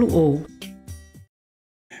valu tolu o.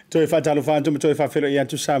 Toi whaatalo whaantu, toi whaafero i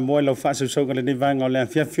atu Samoa lau whaasauga le nevanga o le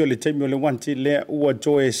awhiawhio le teimi o le wanti lea ua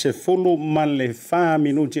toe se fulu man le 5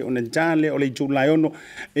 minuti o na jale o le Julai ono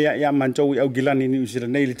ia mantou i au gilani ni usira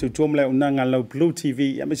nei le tautuam le unanga lau blutv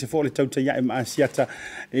ia me se fo le Tautai A'e ma Asiata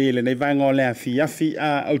i le nevanga o le awhiafi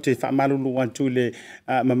au te whaamalulu atu le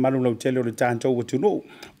mamalu lau tele o le tātou o tunu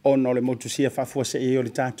ono le motusia whaafua se e o le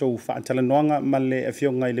tātou whaatalanoanga ma le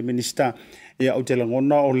afioga i le Minisiter ia au te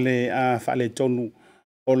langona o le whaale tonu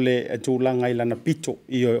o le tūlanga i lana pito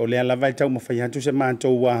i o le ala vai tau mawhai hatu se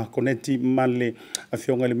mātou koneti ma le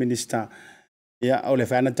afionga le Minisiter. Ia o le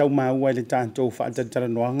whaana tau maua i le tātou whaatatara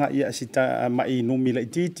noanga ia sita mai numi la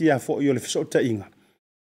ititi a fo i o le fisota inga.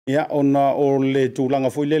 Ia ona o le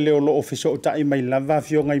tūlanga fo i lele o lo o fisota i mai lava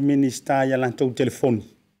afionga i Minisiter ia lantou telefoni.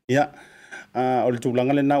 Ia o le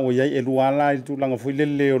tūlanga le na o iai e luala i tūlanga fo i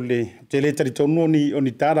lele o le tele taritonu o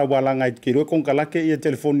ni tara walanga i kirue konkalake i a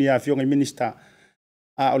telefoni a afionga i Minisiter.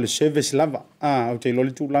 O le service lava o te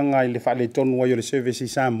loli tūlanga i le whaale tonu ai o le service i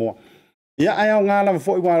Samoa. Ia ai au ngā lava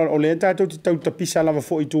fo i o le tātou te tau tapisa lava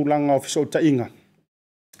fo i tūlanga o fiso tainga.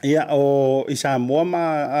 Ia o i Samoa ma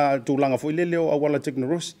tūlanga fo i lele o awala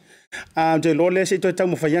teknorosi. Te lole se toi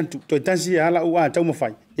tau mawhai antu, toi tansi ala ua tau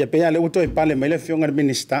mawhai. Ia pea le o toi pale mai le fionga le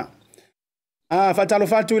Minisiter. Whaatalo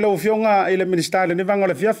whatu i lau fionga i le Minisiter le nevanga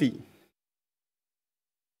o le fiafi.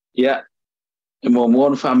 Ia. E mo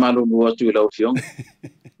no whaamalu nua atu i lau fionga.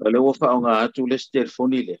 Le wo whaonga atu le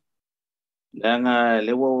telefoni le. Leanga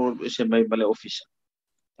le wo se mai male ofisa.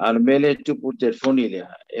 Al mele tupu telefoni le.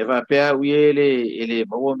 E va pea uie ele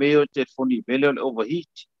maua meo telefoni mele le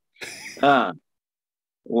overheat.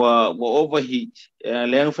 Wa overheat.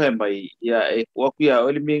 Leanga whae mai. Ia e wakuia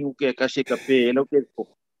ole mingu ke kase kape e lau ke po.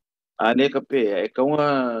 Ne kape e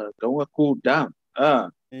kaunga cool down.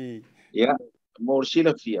 Ia mo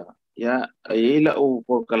sila fia. Ya, ila o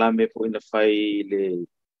por kalame po ina fai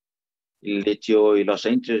le tio i Los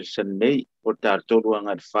Angeles nei por tatou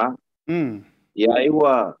anga fa. Ya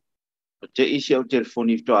iwa te isi au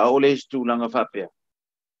telefoni to a ole stu langa fa pe.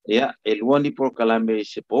 Ya, el wani por kalame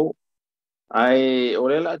se po. Ai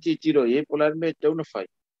ole la ti tiro e polar me te una fai.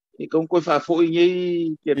 E con ko fa fo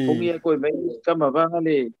i ke pongi ko me kama vanga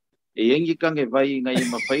le e yengi kange vai ngai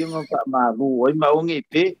ma fai nga fa malu oi ma onge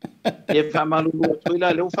pe e fa malu to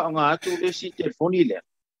ila le fa nga atu le si telefoni le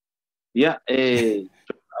ya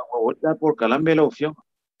o ta por kalambe la opción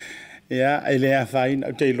ya ele a fain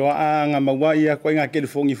te lo nga maua ia ko nga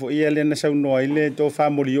telefongi fo ia le na sa no ile to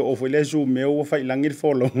family o fo le zoom me o fa ilangir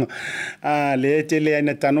folo le tele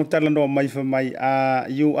ina tano tala no mai fa mai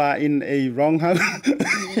you are in a wrong house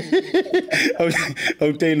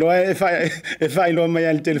o te lo e fa lo mai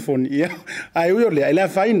al telefoni ia ai o le ele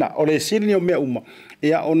faina o le silni o me uma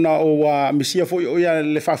ia ona o misia fo ia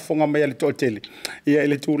le fa fonga mai le totele ia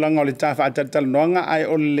le tulanga o le tafa atal noanga ai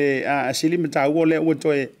o le sili meta o le o to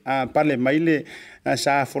pale mai le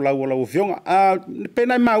sa fola o fionga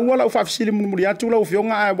pena ma o la fa sili muri atu la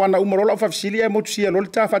fionga wana umoro la fa sili e mo tsia lo le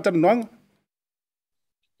tafa atal noanga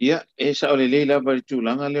Ia, sa ole le lava i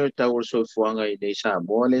tūlanga leo tau o soifuanga I nei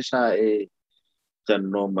Samoa le sa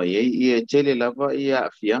tano mai I tele lava I a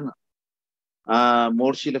fianga.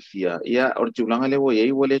 Morsi la fia. Ia, o tūlanga leo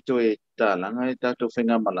wale to tālanga tatou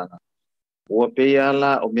whenga malanga. Ua pe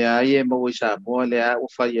ala o mea ai mau I Samoa le a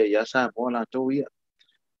ufai ia Samoa la tau ia.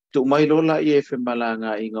 Tu mai lola I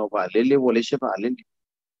whemalanga I ngau waalele wale se waalele.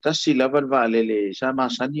 Tasi lava waalele sa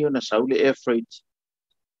masani o na saule air freight.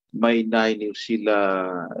 Mai nai New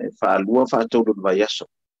Sila whaalua whaatoro vaiaso.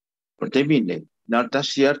 O te mine, nā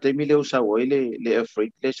tasi ar te mile usa wai le air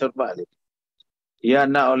freight le sa waalele. Ia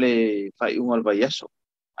na o le whaiunga vaiaso.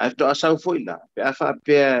 Aifto asau foila. Pe awha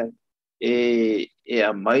pia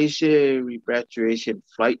a mai se repatriation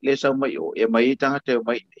flight le sa mai o. E mai tangata o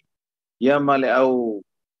mai nei. Ia male au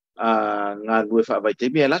ngā lue whaavai te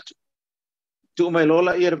mea latu. Tu mai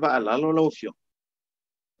lola I erwa alalo lau fio.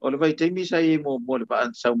 O le vai te mi sa I mo le pa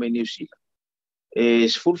an sau mai New Zealand.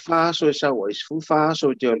 Sful faso e sawa, sful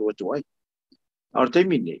faso te alua tuai. Aur te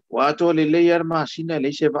mine, wa ato le leia masina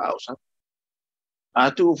le se va ausa.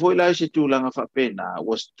 Atu foi la se tūlanga whapena,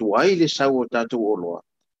 was tuai le sau o tatu oloa.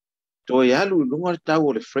 To e alu lunga tau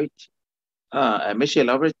o le freight. E mese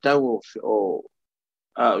laure tau o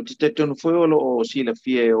te tonu foi olo o sila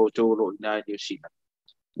fie o to olo ina New Zealand.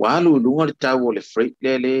 Wa alu lunga tau o le freight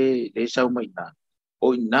le sau mai na.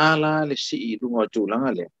 O inala le si lunga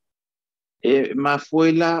tūlanga le. Ma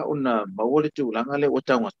foi la una maua le tūlanga le o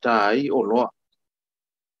taungatai o loa.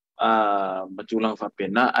 Ma tūlanga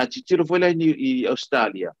whapena. A titiro foi la I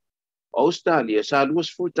Australia. Australia, sa luas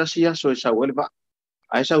foi tasi aso e sau ele va.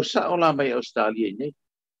 Ai sau sao la mai Australia nei.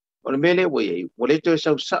 O le mele wei, wale to e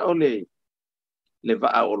sau sao le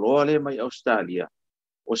va o loa le mai Australia.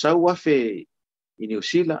 O sau wafe I New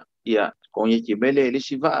Zealand, ia, konye ki mele le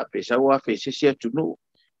si va, pe sau wafe se si atunu.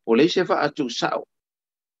 O le se va atu sao.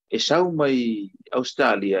 E sau mai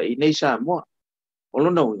Australia I nei Samoa. O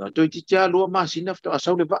lona winga, toi ti tia lua masina fto a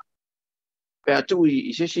sau le va. Pe atu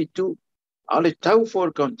I se si tu. Ale tau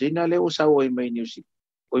for container le o sau I mai New Zealand.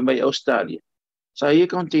 O mai Australia. Sa I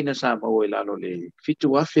container Samoa o lalo le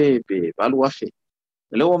fitu afe pe balu afe.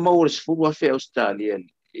 Le o mau le sfuru afe Australia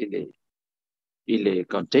ile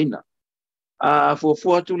container.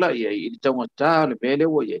 Fu atu la I le taungata le mele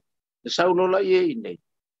o ye. Le sau lola ye nei.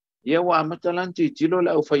 Ia wa matalanti tilo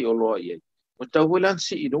la o fai o loa ye. O tau welan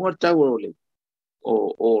si I lunga tau o le.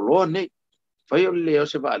 O loa nei. Fai o le o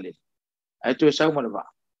se vale. Ai tu e sau mana va.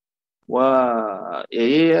 Wa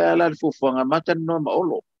ala le fufuanga mata no ma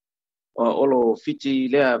olo. Olo fiti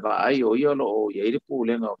lea va ai o iolo o ye le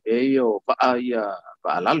pulenga o e o va ai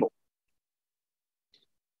va alalo.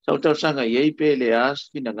 Sau tau sanga ye pe le as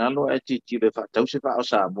fina ngalo e ti le fa tau se va o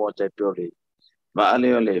Samoa te pe o le. Va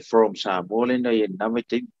ale o le from Samoa le na ye na me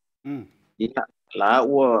te. Ia la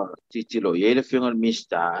ua titilo ye le fingal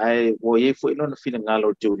mista ai wo ye fu ilo na fina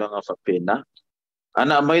ngalo tūlanga whapena.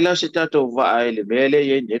 Ana mai la se tatou va ai le mele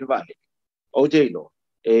ye ne vale. O te ilo.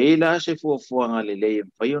 E ila se fuafuanga le le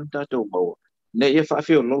whai on tatou maua. Ne ia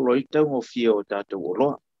whawhio lolo I tau ngo fia o tatou o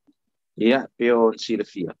loa. Ia peo sila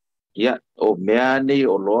fia. Ia o mea nei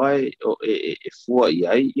o loa fua I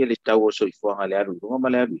ai ia le tau o soifuanga le alu. Lunga ma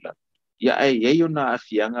le alu la. Ia ai o na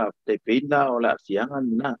afianga te peina o la afianga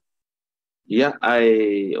na. Ia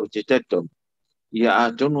ai o te teton. Ia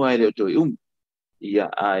a tonu ai le o toi Ia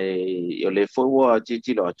ai o le fua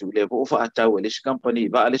titilo atu le vo fa atau le company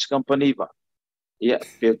va le company va. Ia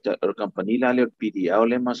pe o company la le PDA o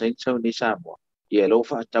le masain sau ni Samoa. Ia lo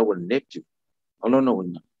fa atau le neptu. O no no.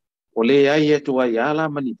 O le ai tu ai ala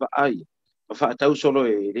mani va ai. Fa atau solo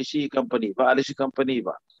le si company va le si company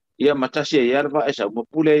va. Ia matasi ia va esa mo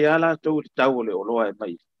pule ia la tu tau le o lo ai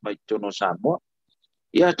mai tono Samoa.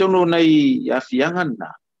 Ia tono nei afianga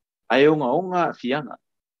na. Ai onga afianga.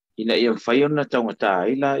 Ina ia whai ona taungata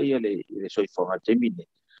ila ia le soifonga te mine.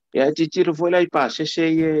 Ia titiro foi lai pa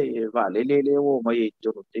sese ia vale le o mai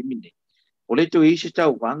tono te mine. O le to isi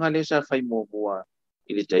tau vanga le sa whai mua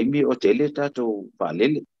I le taimi o tele tatou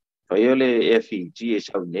vale. Whai o le FEG e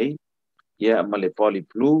sau nei. Ia ma le Poly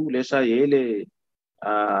Blue le sa ia le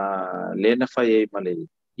na whai ma le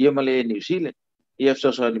ia ma le New Zealand. Ia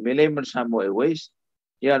fsoso ni mele ma Samoa Airways.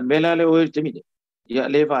 Ia mela le o te mine. Ia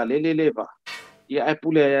le vale le va. Ia e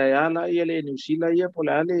pule ia ala ia le New Zealand ia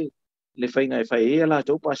pole ale le whainga e whai ia la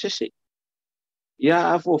tau pa sese.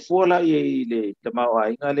 Ia a fuala ia le tamau a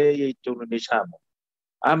inga le ia tono ni Samoa.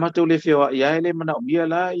 A matou le whio ia le mana o mia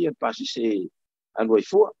la ia pa sese alua I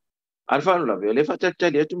fua. Alwhanu la veo le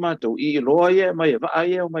whatatali atu matou I loa ia mai va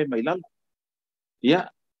ia o mai lalo.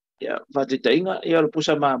 Ia whatatainga ia le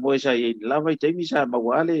pusa maa moe sa ia lava I taimi sa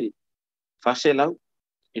maua le whase lau.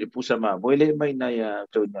 I le pusa maa moe le mai na ia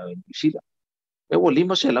tau na New Zealand. e o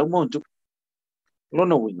lima se lau mo tu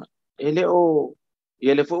lona winga ele o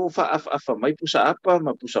ele fo fa afa mai pusa apa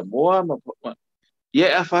ma pusa moa ma ye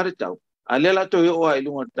afare tau ale la to o ai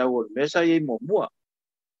lunga tau mesa ye mo mua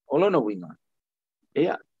o lona winga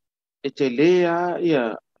ia e te lea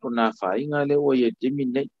ia ona fainga le o ye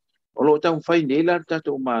dimine o lo tau fai nei la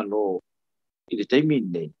tatou malo i le taimi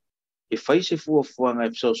nei e fai se fuafuaga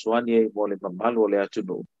e fesoasoani ai mo le mamalu o le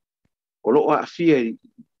atunuu o loo aafia i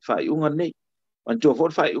faaiʻuga nei mantua foʻi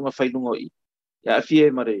le faaiʻuga failuga o i e aafia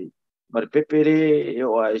e ma le pepe lē e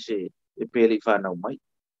o ae se e pe leʻi fanau mai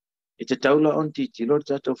e tatau la ona titilo le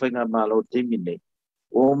tatou faiga malo le taimi nei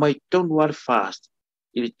o mai tonu a le fast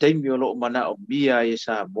i le taimi o loo manaʻomia ai e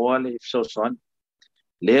Samoa le fesoasoani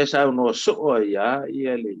lea sa unoa soo ai a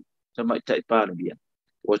ia le tamaʻitaʻi palemia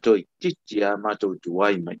ua toe titi a matou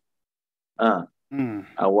tuai mai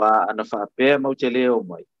aua ana faapea mau te leo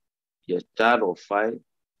mai ia talo fai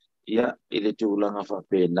ia i le tulaga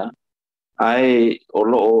faapena ae o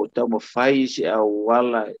loo taumafai se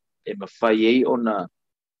auala e mafai ai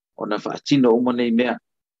ona faatino uma nei mea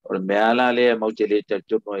o le mea la lea mau te lē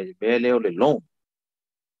tautonu ai le mea lea o le long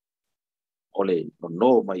o le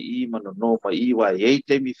nono mai i manono mai i ua iai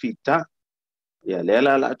taimi fita ia lea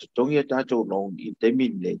la laatotogi a tatou long i taimi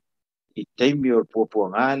nei i taimi o le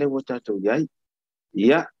puapuagā le ua tatou iai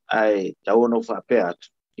ia ae tau ona faapea atu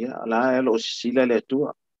ia la e loo sisila le atua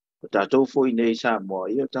o tatou foʻi nei Samoa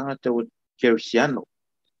ia o tagata ua kerisiano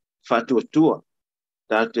faatuatua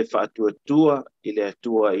tatou e faatuatua i le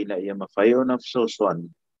atua ina ia mafai ona fesoasoani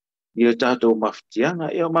i le tatou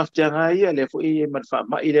mafitiaga ia o mafitiaga ia le foʻi e ma le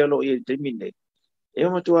faamaʻi lea loo ia le taimi nei e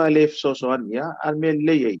o matua le fesoasoani ia a le mea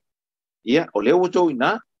lelei ai ia o lea ua tou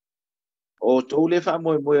inā o tou le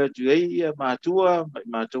faamoemoe atu ai ia matua mai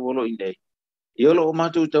matou o loʻi nei ia o loo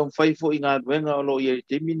matou taumafai foʻi galuega o loo ia le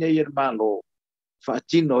taimi nei ia le malo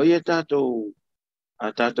faatino ia tatou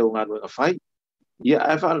galuega fai ia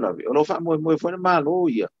ae faalavi o loo faamoemoe foi le malo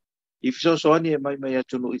ia i fesoasoani e mai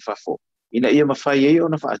atu nuu i fafo ina ia mafai ai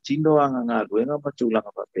ona faatino agagaluega ma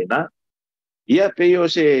tulaga faapena ia pei o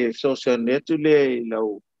se fesoasoani atu le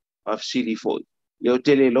lau faafesili foʻi ia o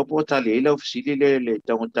tele lopo o tali ai lau fesili le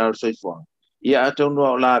tagata o le soifoaga ia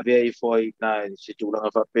ataunua o lavea ai foai na se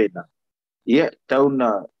tulaga faapena ia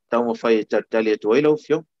tauna taumafai e talitali atu ai lau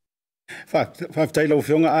fioga Faafetai lau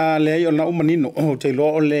fioga a leai o na umanino o te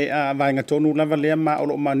iloa o le vaegatonu lava lea ma o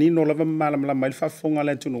loo manino lava malamalama i le faafofoga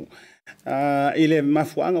le atunuu i le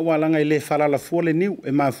mafuaaga ua alaga i le faalalafua le niu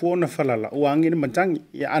e mafua ona falala ua agi le matagi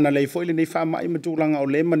ia ana lei foʻi lenei faamaʻi ma tulaga o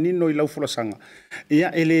lē manino i lau folasaga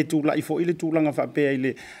ia e lē tulaʻi foʻi le tulaga faapea i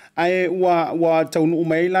le ae ua taunuu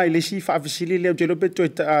mai ai la i lesi faafesili lea o te lope toe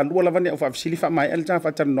alua lava ne au faafesili faamaeʻa le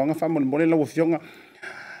tafaatanonoga faamolemole laua fioga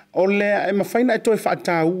o lea e mafaina e toe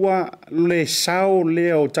faatāua le sao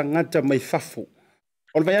lea o tagata mai fafu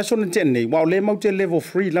o le vaiaso na teanei ua o lē mau te level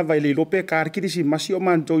 3 lava i le ilo pe karikilisi masi o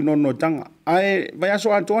matou inonotaga ae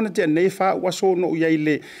vaiaso atoa na teanei faauaso noo iai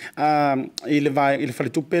i le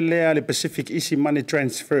faletupe lea le Pacific Easy Money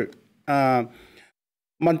Transfer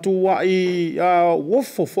mantuaʻi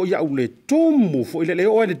uofo foʻi aʻu le tumu foʻi lelei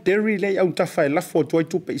o le dairy lei au tafa e lafo atu ai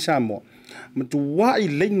tupe i Samoa matuaʻi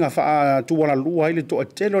leiga faatualalua ai le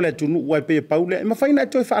toʻatele le atunuu ai pei pau lea e mafaina e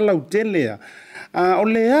toe faalautele o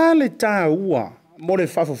leā le tāua mo le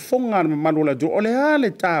faafofoga na mamalu o le atunuu o leā le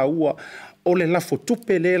tāua o le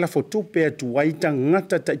lafotupe lē lafotupe atu ai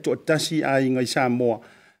tagata taʻitoʻatasi aiga i Samoa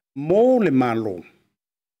mo le malo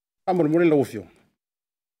faamolemole laua fioga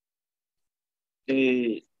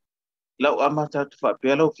lau ama tatou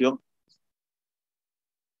faapea lau fioga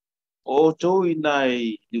o tou ina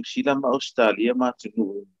i Niusila ma Australia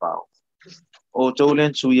matunuu pao o tou le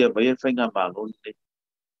ansuia mai e faiga maloni nei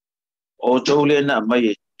o tou le na mai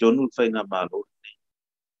e tonu faiga maloni nei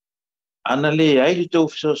ana leai le tou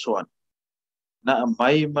fesoasoani na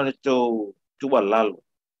mai ma le tou tualalo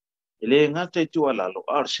e lē gata i tualalo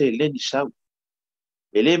a o le seleni sau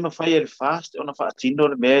e lē mafai e le fast ona faatino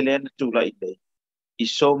le mea lea na tulaʻi nei i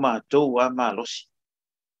so matou a malosi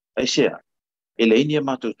aisea e leini a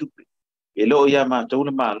matou tupe e loo ia matou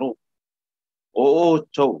le malo o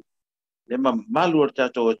tou le mamalu o le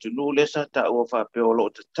tatou atunuu le sa taʻua faapea o loo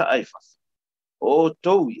tataʻa i fafa o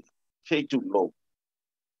tou ia feitulou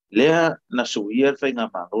lea na suia le faiga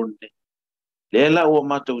maloni nei lea la ua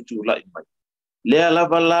matou tulaʻi mai lea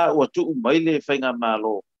lava la ua tuu mai le faiga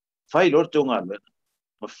malo fai lo le tougaluega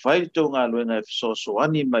ma fai le tougaluega e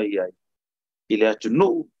fesoasoani mai ai i le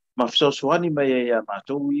atunuu ma fesoasoani mai ai a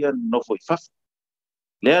matou ia nofo i fafa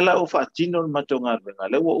lea la ua faatino le matougaluega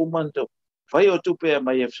le ua uma natou fai o tupe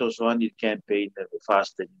mai e fesoasoani le campaign le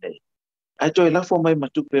fasting nei ae toe lafo mai ma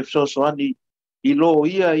tupe e fesoasoani i lo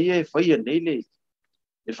ia e faia nei le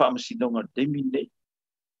le whaamasinonga te mine.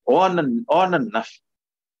 Oana nafi.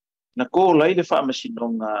 Na ko lai le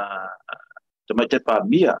whaamasinonga te mai te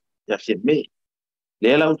pāmia, ya fie me.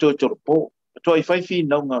 Le lau tō tōropo, tō i whaiwhi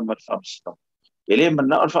naunga ma le whaamasinonga. E le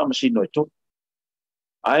mana o le whaamasino e tō.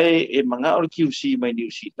 Ai e manga o le QC mai New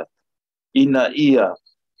Zealand. Ina ia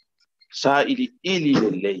sa ili le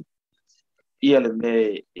lei. Ia le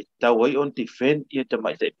me e tau ai on te fen ia te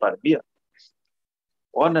mai te pāmia.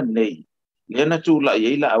 Oana nei, le na tūla i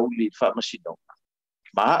eila au li whaamasinonga.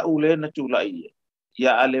 Maha u le na tūla i e.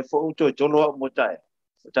 Ia ale fo uto e tolo au mo tae.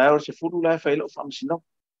 Tae o se furu lai whaila o whaamasinonga.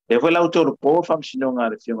 E whaila au tōru pō whaamasinonga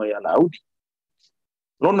re whionga i ala audi.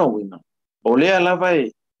 Lono wina. O lea lava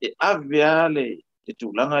e avea le te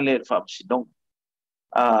tūlanga le whaamasinonga.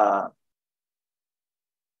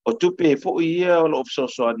 O tupe fo ia o lo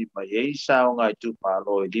opsosoani mai e sa o ngai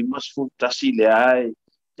Tupuolaola e limas fu tasi le ai.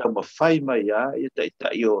 Tau mawhai mai a, ia ta ita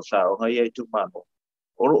i o sao ngai ai Tupuolaola.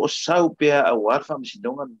 Oro o sau pea a warfa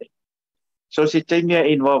msinonga ne. So se teimia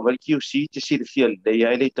inwa wal QC te sirfia le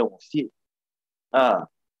ia ele tau fie.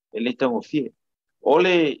 Ele tau fie.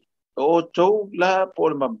 Ole o tau la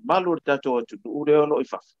por ma malur tatou tu ure o lo i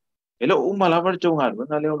faf. Ele o malavar tau ngaru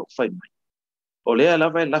na le o lo fai mai. Ole ala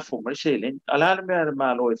vai la fo mai se len. Ala me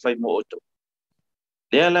malo e fai mo o tau.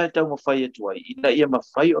 Le ala tau mawhai atu ai. Ina ia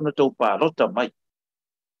mawhai ona tau pālota mai.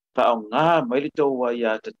 Pa o ngā mai le tau wai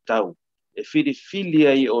a tatau. E fili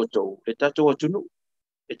ai o tau. E tatou atunu.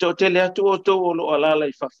 E tau tele atu o tau o lo alala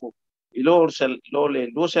i fafo. I lo le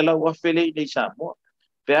lo se lau afele i nei Samoa.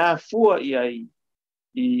 Pe a fua i ai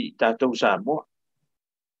i tatou Samoa.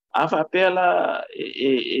 A fa pela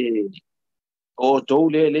o tau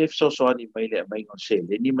le sosoani mai le mai ngon se.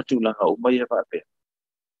 Le ni matulanga o mai e fa pela.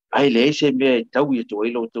 Ai le se mea i tau i tau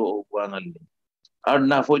i lo tau o wanga le.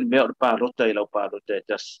 Arna fo i mea o pālota i lau pālota e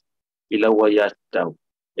tas. I lau ai a tau.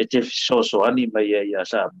 E te sosoani mai e i a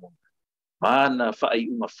Samoa. Mana fai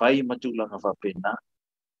uma fai matulanga fa pena.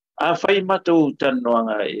 A fai matu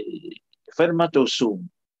tanoanga fai matu sum.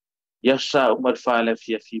 Ya sa umar fale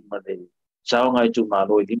fia male. Sa ngai tu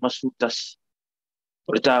malo i limas futas.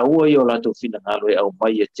 O ta ua i o lato fina ngalo e au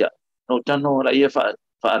mai e tia. No tano la ia fa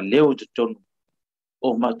leo te tonu.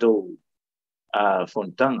 O matu a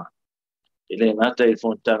fontanga. Ele ngata i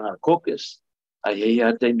fontanga kokes. Ai ei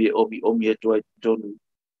ata i mi omi e tua i tonu.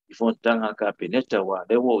 I fontanga ka peneta wa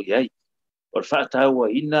leo iai. O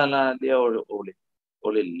whātaua ina la leo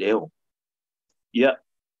ole leo. Ia,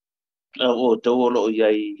 o tau olo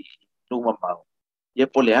iai numa mau. Ia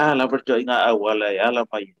pole ala berto inga au ala e ala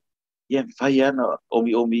mai. Ia mwhai ana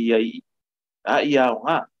omi iai. A ia o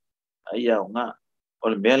ngā.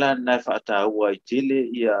 Ole mela nai whātaua i tele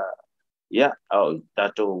ia, au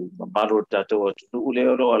tatou mamalu tatou atunu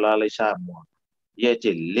leo lo alala i Samoa. Ia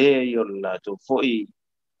te le i o latou foi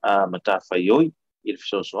matawhai oi i le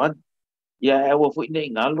fisosoani. Ia ewa fo nei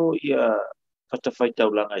ngalo ia fatafai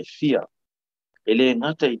taulanga i fia. Ele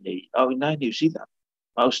ngata i nei au ina New Zealand,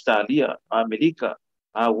 Australia, Amerika,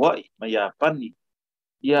 Hawaii, ma Japani.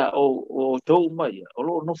 Ia o tau mai, o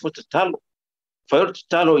lo no fo te talo. Whaur te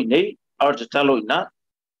talo i nei, au te talo i nā,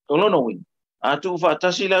 o lono win. A tu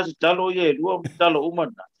whaatasi la te talo i e rua talo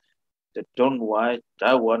umana. Te tonu ai,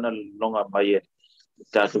 tau ana longa mai e,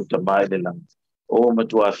 tātou ta mai le lang. O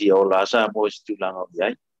matua fia o la sa mo si tu langa o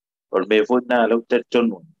iai. Or me foi na lau te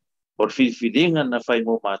tonu. Or filinga na fai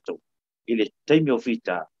mo mātou. I le taimi o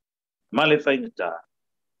fita. Ma le fai ngata.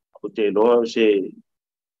 O te loa o se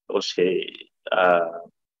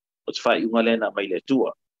fai unga lena mai le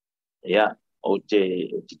tua. Ia. O te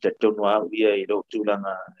tonu au ia i lau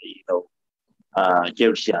tūlanga i lau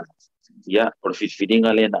Jerusalem. Ia. Or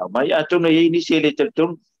filinga lena. Ma ia tonu i nisi le te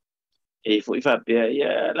tonu. E foi whapea.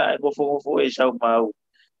 Ia la ngofo e sau mau.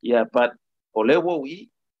 Ia pat. O lewo i.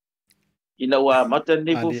 Ina wa mata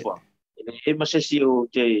nei bufa. E masesi o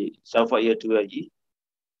te saufa ia tu ai.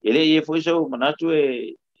 Ele e foi so manatu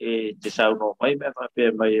te sau no mai me fa pe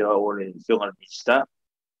mai o le whionga Minisiter.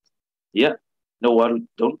 Ia, no waru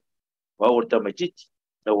ton. Wa o ta mai titi.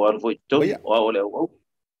 No waru foi ton. Wa o le au.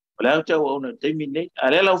 O le au tau au na teimi nei. A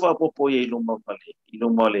le lau fa popo i iluma male.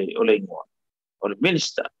 Iluma o le ingoa. O le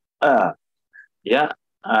Minister. Ia,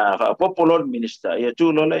 fa popo lo le Minister. Ia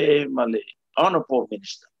tu lo le male. Honorable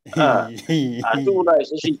Minister. Tu la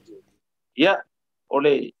se situ. Ia,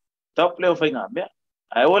 ole tau pleo fai ngā mea.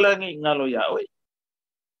 Ai wala ngi ngalo ia oi.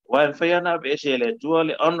 Wa fai ana be se le tu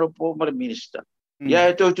le Honorable Minister. Ia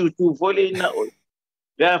e tau tu fole ina oi.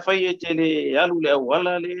 Ia fai e te le alu le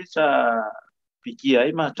wala le sa piki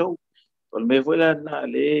ai mātou. Ole me wala na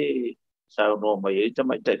le sa no mai e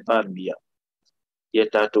tamai tai pāmia. Ia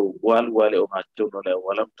tātou walu wale o mātou no le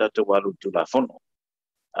wala tātou walu tu la fono.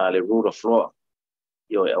 Le rule of law.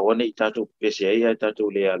 Yo e ona I tatou pese ai ai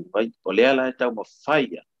tatou le alu vai. O le ala e tau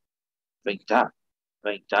mawhaia.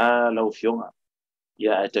 Vaita lau fionga.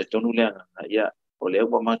 Ia e te tonu leanga. Ia o le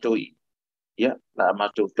ua matou I. Ia la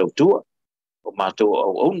matou tautua. O matou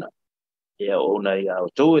au auna. Ia o ona ia o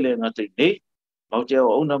tau ele ngata I nei. Mau te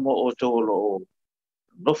au auna mo o tau lo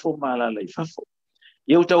nofo malala I fafo.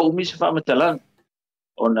 Ia o tau umisa whaamatalanga.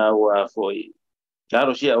 Ona ua foi.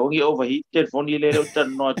 Claro, sia ongi overheat telefoni le o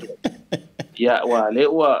tan no atu. Ia wa le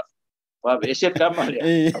ua wa ese kama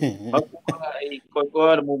le.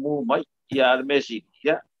 Ko mu mai ia mesi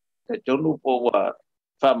ia. Te tonu po wa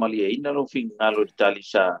family ina lo finga lo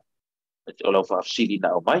talisa. O lo fa sili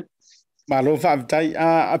na o mai. Malo whaavitai.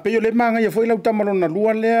 A peo le manga ia foi lau tamarona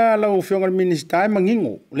lua lea lau whionga Minisiter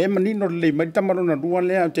mangingo. Le manino le mai tamarona lua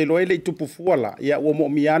lea te loe le Tupuolaola. Ia ua mo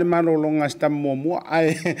miare mano longa sta mua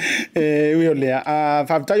ai uio lea.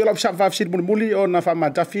 Whaavitai o lau sa whaafsiri muli o na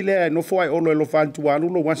whaamatafi lea no fo ai olo e lo whaantuanu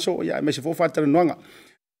lo waso ia me se fo whaatara nuanga.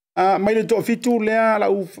 Mai le toa fitu lea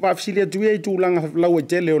lau whaafsiri atu e tūlanga lau e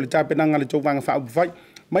tele o le tāpenanga le tōwanga whaapuvai.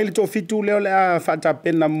 Mai le to fitu leo le a fata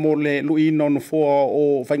pena mo le luino no fo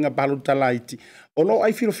o fainga balu talaiti. O lo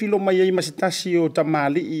ai filo mai ai masitasi o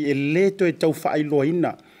tamali I e leto e tau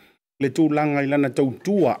whaailoina. Le tūlanga I lana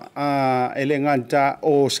tautua e le nganta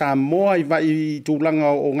o Samoa I vai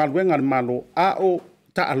tūlanga o ngaluenga le malo a o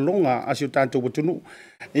taalonga asio tātou watunu.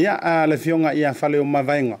 Ia le fionga ia whale o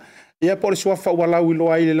mawaenga. Ia po le suafa ua lau I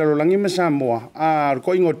loa I le lalolangi ma Samoa.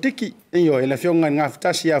 Ko ingo tiki iyo e le fionga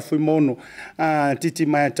ngāwhtasi a fui mono titi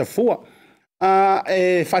mai tafua.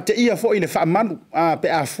 E whate ia fo I le whaamanu pe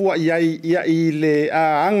a fua ia I le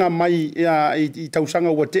anga mai I tausanga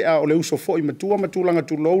ua tea o le uso fo I matulanga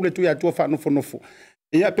tu lou le tu ia tua whanofo.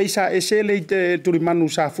 Ia peisa e se le te turimanu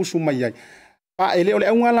sa fusu mai ai. Ele ole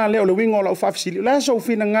ungala le ole wingo la ufafsili la so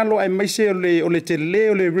fina ngalo ai mai se ole te le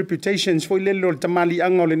ole reputations foi le ole tamali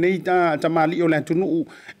anga ole nei tamali ole tunu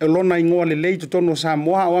e lona ingoa le le tono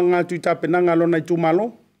Samoa o anga tu ta penanga lona I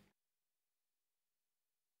tumalo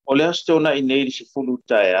ole astona I nei se fulu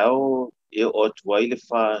tai au e o tuai le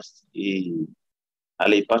fast I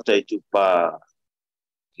ale pata I tu pa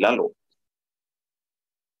lalo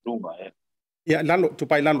lunga ya lalo tu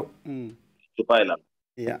pai lalo tu pai lalo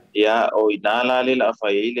ia o inala le la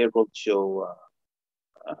fai le roadshow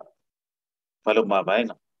falo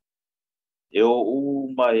mabaenga e o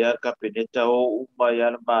uma ia kapeneta o uma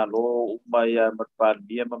ia malo uma ia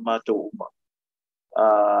mapalmia mamato uma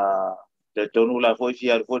te tonu la foi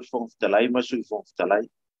fiar foi fon talai masu fon talai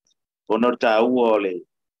onor ta ole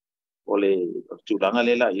tulanga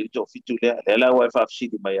le la ir to fitu le la wa fa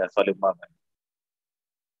fsi mai falo mabaenga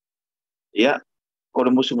ia ko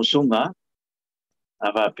musunga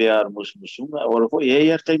ava pear musunga o foi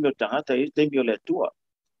ia taimi o tangata ia taimi o le tua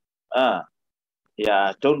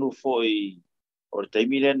ia tonu foi o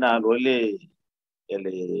taimi le na lole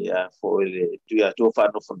ele foi le tu to fa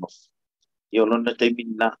no fono io non taimi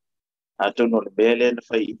na a tonu le bele na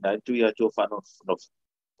fai na tu ia to fa no fono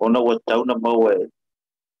ona o tauna mau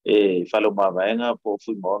e falo mabaenga po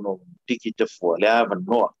fui mono tiki te fo le ava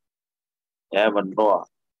noa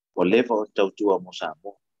o levo tautua mo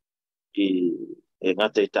Samoa e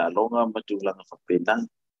ngata I tālonga matulanga whapena.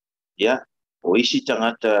 Ia, o isi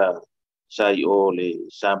tangata sai o le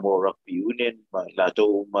Samoa Rugby Union, mai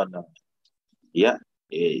lātou umana. Ia,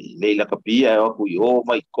 e leila kapia e aku I o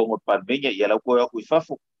mai kongo palmenya, ia lau koe aku I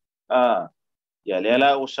fafo. Ia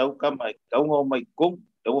leala o sauka mai kaunga o mai kong,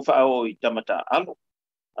 e o wha o I tamata alo.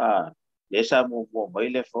 Le Samoa mo mai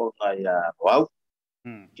le whonga ia wau,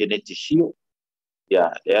 kene tisio.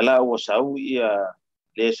 Ia, leala o sau ia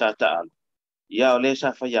le sata alo. Ia o le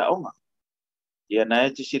sa faya onga. Ia na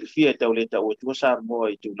te sirfia tau le tau tua Samoa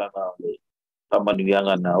I tūlanga o le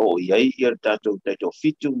pamanuianga na o iai ia tatou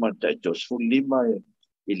fitu ma tatou sfulima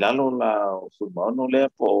I lalo la o fulmaono le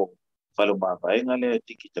po falo mapaenga le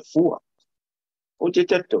tiki te fua. O te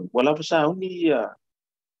tatou, wala pa sa uni ia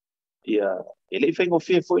ele I whaingo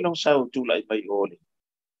fia foi long sao tūlai mai ole.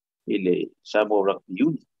 Ile Samoa Rugby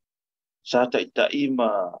Union. Sa tai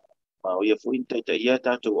ma o ia foi tai ia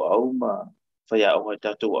tatou au ma faya o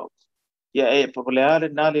tatou au. Ia e popular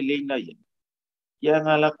na le leina ia. Ia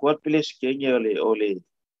ngala kuat piles kenya ole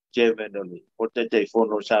German ole. O te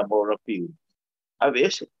telefono Samoa Rugby. A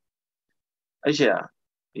vese. Aisia.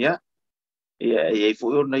 Ia. Ia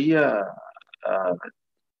foi ona ia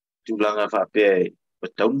tulanga fa pe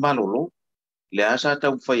taun malolo. Le asa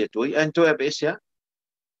tau faya toi anto a vese.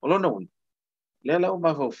 Olo no. Le la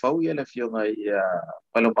uma fau ia la fionga ia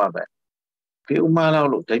palomaba. Ke umala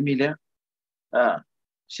lo taimi le.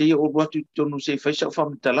 Se o watu tonu se fai sa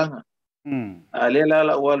fam talanga. Le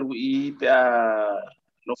la walu I pe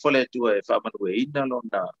lo fole tu e fa manueina lo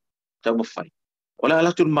na tau mafai ola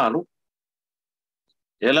la tu malo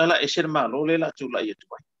ela la ese malo le la tu la ia tu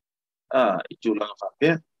i tu la fa pe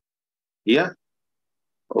ia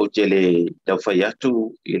o tele tau fai atu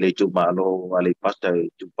i le tu malo ale pasta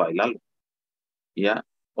tu pai lalo ia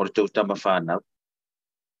o tu tama fa na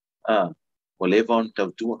o le von tau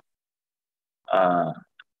tu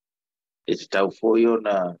e te tau foi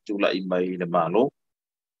ona tu la i mai le malo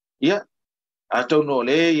ia ato no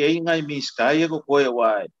le ye ngai mi sky ko koe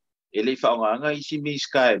wa ele fa nga isi mi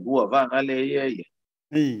sky bua va nga le ye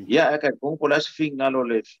ia ka ko ko las finga lo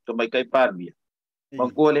le to mai kai pa mi man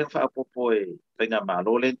ko le fa po e penga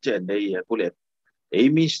malo le tende ye ko le e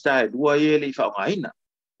mi sky bua ye le fa nga ina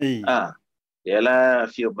ela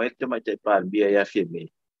fio mai te mai te pa mi ya fio me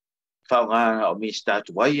fa nga o mi sky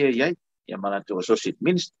tu ye ya mana to associate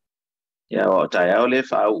minister ya o ta ya le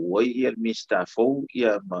fa o ye mi sky fo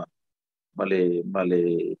ya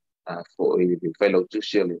male fo i fellow tu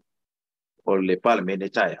sele o le parliament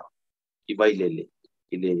taia i vai lele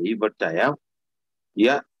ile i taia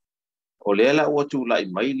ia o le la o tu la i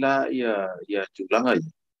mai la ia tu langa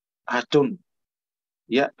aton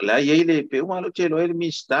ia la ia le pe uma lo chelo el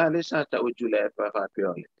mista le sa ta o tu le pa pe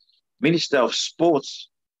ole Minister of Sports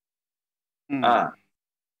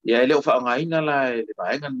ia le o fa nga ina la le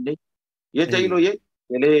ba nga ne ia te ilo ye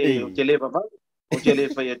ele pa o tele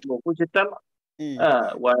fa ia tu ko te tala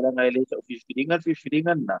wala nga ile sa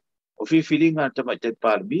fifiringan na o fifiringan ta mai te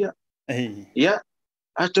palbia ia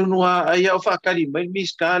ato noa ia o fa kali mai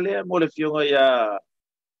miskale mo le fionga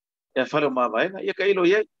ia falo ma vai ia ka ilo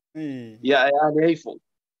ye ia le fo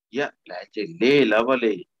ia la te le la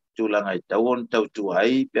vale tu la ngai tawon tau tu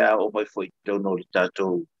ai pe o mai foi to no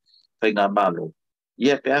tatou fa nga malo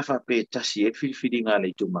ia pe fa pe tasi e fifiringa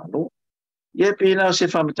le tu malo ia pe na se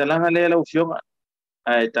fa metalanga le la o fionga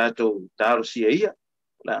ai tatou taro si ia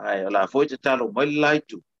la foi te talo mai lai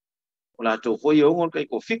tu la to foi o ngol kai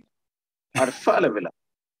ko fik ar fala vela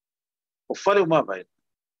o fale ma vai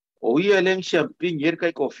o ia leng champagne yer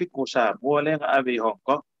kai ko fik ko sa mo leng ave Hong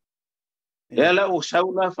Kong ela o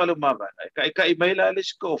saula fale ma vai kai mai la le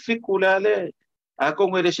ko fik la le a ko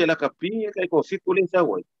ngere se la kapi kai ko fik le sa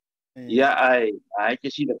woi ia ai ke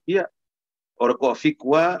si la pia or ko fik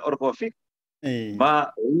ma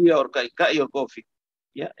ia or kai or ko fik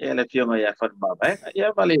ya ela fionga ya fa ma vai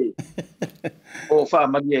ya vale o fa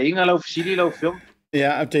ma ia inga la ofisili la fiong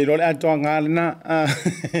ya te role atoaga lena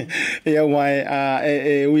ia wai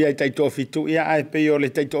uia taito fitu ia ai pe o le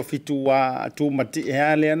taito fitu wa tu mati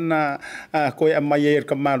e le na ko e mai e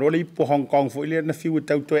ka maro le po Hong Kong fo le na fiu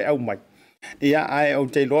tau to e au mai ia ai o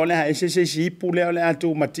te role ha ese si pule le atu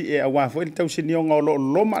mati e wa fo le tau sinio ngolo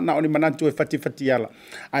lo ma na o ni manatu e fati ala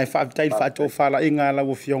ai fa tai fa to fa la inga la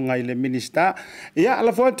wo fionga i le minister ia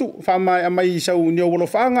ala fo tu fa mai sa unio wo lo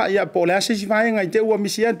fanga ia po le ase si vai ngai te ua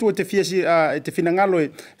misi atu te fiasi te finangalo e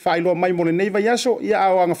fa ilo mai mo le nei vai aso ia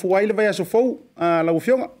o anga fuai le vai aso fo la wo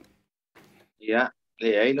fionga ia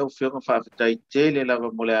le ai lo fionga fa tai te le la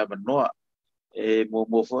mo le avanoa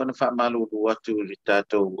mo fo na fa malu atu le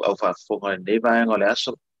tatou au fa fonga nei vai ngole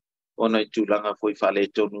aso ona i tūlanga foi whale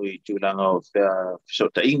tonu i tūlanga o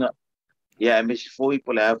sotainga. Ia me se foi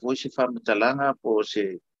po le avoi se whamatalanga po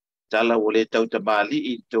se tala o le tau tamali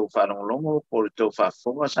i tau whanongolongo po le tau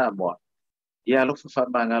whafonga Samoa. Ia alofa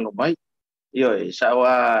whamangalo mai. Io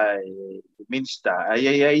sawa Minister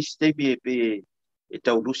ai stebi e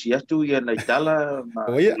tau lusi atu ia nei tala ma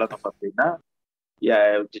tūlanga whapena.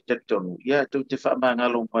 Ia o te tetonu. Ia tau te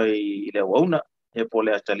whamangalo mai i le wauna e po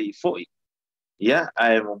le atali i foi. Ia,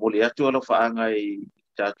 ai mo moli atu alo whaanga i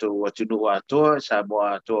tatou atunuu atoa,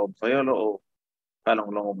 Samoa atoa mwhaiolo o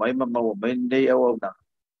whalongolongo mai maua mai nei au au nanga.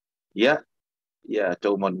 Ia,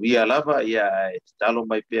 tau manuia lava, ia, talo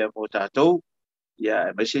mai pia mo tatou,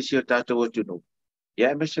 ia, mai se sio tatou atunuu.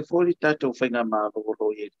 Ia, mai se fori tatou whainga maa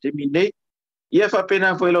lolo i te minei. Ia,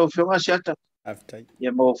 whapena fwoi lau whionga Asiata.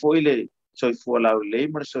 Ia, mo fwoi le soifua lau lei,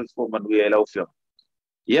 mara soifua manuia lau whionga.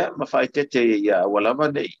 Ia, ma whai tete ia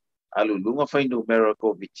awalama nei. Alulunga fai numero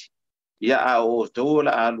COVID. Ia a o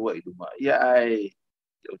tola alua iluma. Ia ai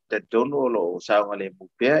te tono lo saunga le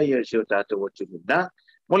mupea ia sio tato watu na.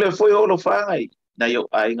 Mole foi o lo whangai. Na yo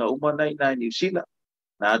ainga umanai na New Zealand.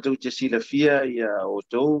 Na atu te sila fia ia o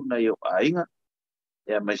tou na yo ainga.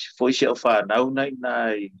 Ia mas foi se o whanau nai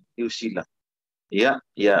na New Zealand. Ia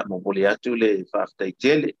mo mole atu le whaftai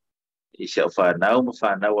tele. I se o whanau ma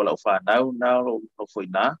whanau ala o whanau na lo foi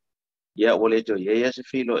na. Ia ole to ia se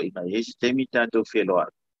filo ina ia se temi tatou filo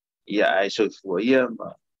a ia ai so fu ia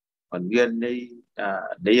ma manuia nei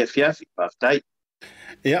nei fiafi paftai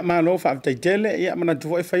Ia malo fa taitele ia mana tu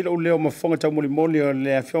foi failo leo mafonga tau moli o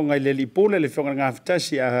le afionga le lipule le fionga nga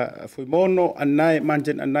ftasi a foi mono anai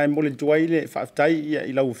manten anai moli tuaile fa tai ia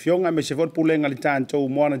ila ufionga me se vol pulenga le tanto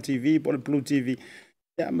Moana TV por Blue TV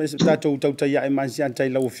ia me se tatou Tautai A'e Asiata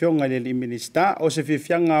ila ufionga le Minisiter o se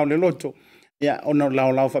fianga o le loto ia ona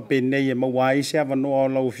lao fa penei Moui se ava no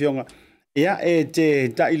la ufionga ia te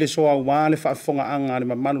taile soa wale fa fonga anga le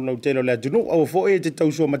mamanu lau telo le atunu o fo te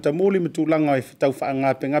tauso matamuli matulanga e tau fa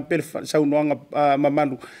anga penga per saunoanga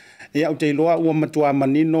mamanu ia o te loa ua matua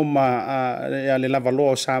manino ma ia le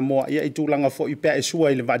lavaloa o Samoa ia itulanga fo i pea e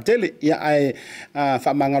sua i le vatele ia ai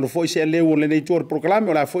fa mangalo fo i se leo le nei tuor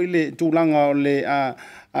proklame o la fo i le tulanga o le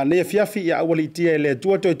ne fiafi ia wali tia le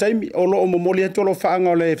tua to taimi o lo momoli tolo fa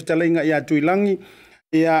anga o le fitalenga ia tuilangi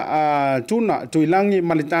ia tuna tuilangi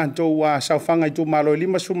malitato wa saufanga itu malo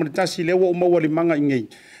lima sumatasi lewo umawa limanga ingei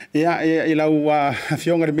ia ila wa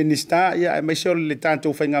fionga de Minisiter ia mai so le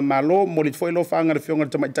tanto fainga malo moli foi lo fanga fionga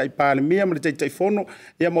de tai pale mia mali tai fono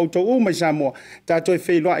ia mauto u mai Samoa tato e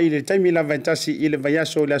feilo ai le taimi la ventasi ile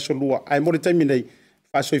vayaso le solua ai moli taimi nei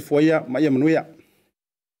fa so foia mai manuia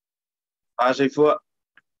so foi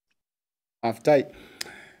aftai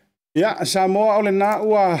ia Samoa ole na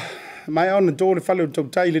wa mai ona tole fale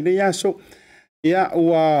Tautai le nei aso ia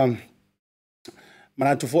ua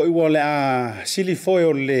manatu foi wole sili foi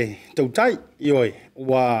o le Tautai ioi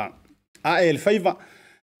ua ae le faiva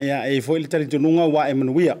ia e foi le talitununga wa e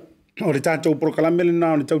manuia o le tatou proklame le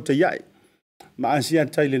na o le Tautai A'e ma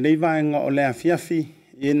Asiata le nei vaenga o le afiafi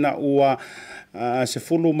ina ua se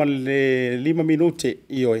fulu ma le 5 minute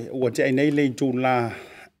ioi ua te ai nei le tula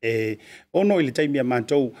ono i le taimia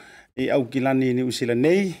matou e au kilani ni usila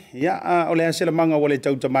nei ia o le asela manga wale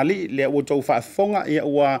tauta mali le o tau fa fonga ia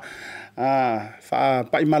ua fa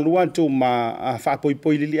pai malua tu ma fa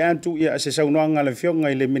poi lili antu ia se saunoanga le fionga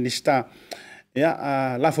i le Minisiter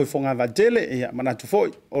ia la foi fonga va tele ia manatu foi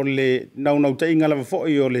o le nau tainga la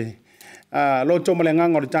foi o le loto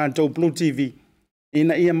malenganga o le tanto Blue TV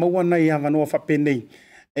ina ia maua na ia vanua fa penei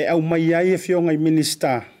e au mai ai e fionga i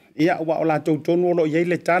Minisiter ia wa ola tonu lo ia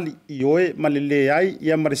le tali ioe malele ai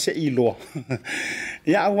ia marse ilo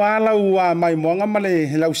ia wala wa mai monga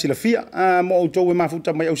male lau silafia mo to we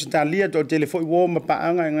mafuta mai ausitalia to telefone wo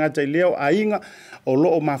mapaanga ngata leo ainga o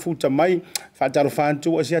lo mafuta mai fa talo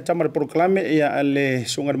fantu Asiata mar proklame ia le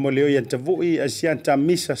sunga mo leo ia tavui Asiata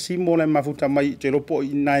misa simo le mafuta mai te lopo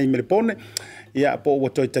inai merpone ia po wo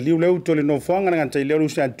to italiu leo to le no fanga ngata leo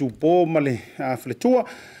sa tupo male fletua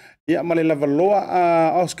ia male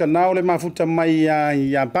lavaloa Oscar nao le mafuta mai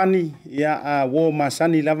ia pani ia wo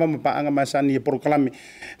masani lava mapaanga masani e proklame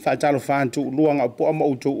fa talo fantu luanga po ma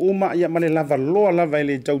uto uma ia male lavaloa lava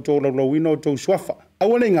le tauto lo wino to swafa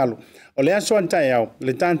awole ngalo o le aso antai au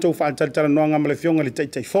le tanto fa tala noanga male fionga le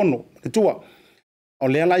tai fono le tua o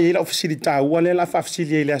le ala ia facilita ua le la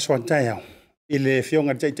facilita le aso antai au ile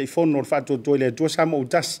fionga tai fono fa to le tua sama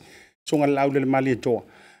utas songa la le mali to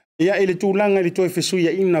ia ele tulanga le toi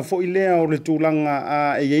fesuia ina fo ilea o le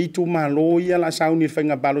tulanga e itu malo ia la sauni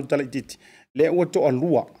fainga balo taletiti le o to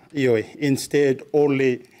alua ioi instead o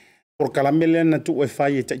le prokalamele na tu e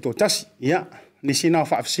fai e taito tasi ia ni sina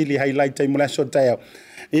fa afsili highlight ai mula so tayo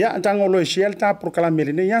ia tango lo share ta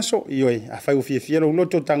prokalamele ne yaso ioi a fai o fie lo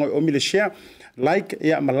to tango o mile share like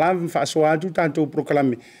ia malam fa so adu tanto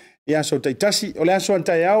prokalame ia so taitasi o le aso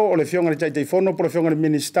antai au o le fionga le tai fono por le fionga le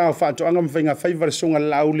Minisiter fa to anga mfinga favor sunga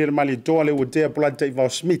lauli le mali to le wote plata i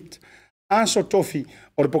Smith aso tofi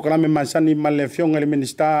o le proklame masani ma le fionga le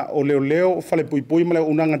Minisiter o leo fale pui ma le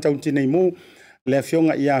unanga tauti nei mu le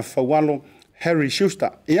fionga ia fawalo Harry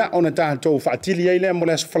Schuster ia ona tato fa atili ia le mo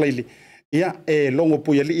le aso falaili ia e longo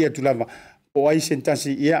pui ali ia tulava o ai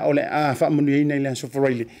sentasi ia ole fa manuina ile so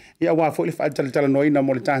faraili ia wa fo le fa tala noina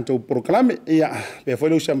mo le tanto proklame ia pe fo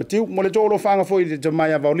le usa matiu mo le tolo fanga fo le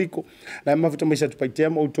jamaya valiko la ma futa mai sa pai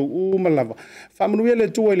temo to u malava fa manuia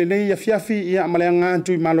le tu ile nei ia fiafi ia malanga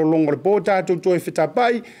tu malo longo le pota to e fita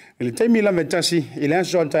pai le temi la metasi ile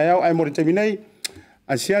so antao ai mo le temi nei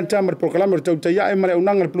Asiata mar proklame le Tautai A'e mare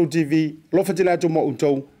unanga le Blue TV lo fatila to mo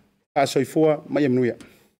utou a soifua mai manuia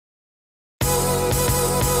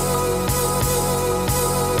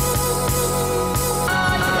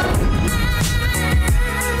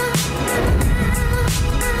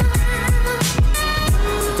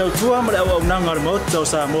Tautua ma le au nanga le moto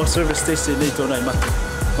sa mo service station nei tona i matu.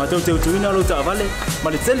 Ma tau te utuina lo ta vale, ma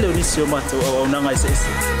le tele o nisi o matu au nanga i se ese.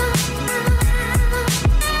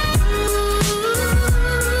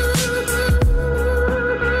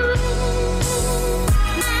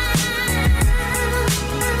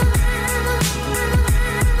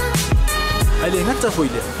 Ai le ngata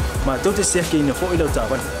foile, ma tau te seake ina fo ila ta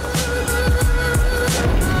vale.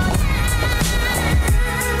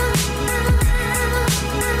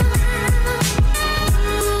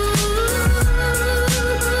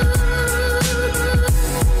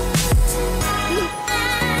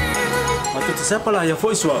 sapala ya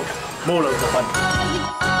foi suau. Mo lau tapan.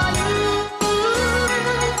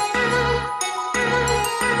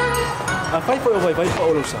 Afai foi vai pa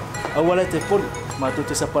olosa. Awala te poli, ma tu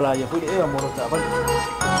te sapala ya foi e mo lau tapan.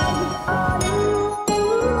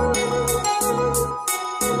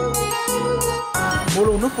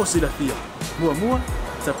 Molo no posila fia. Mua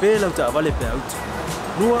tapela uta vale pe auto.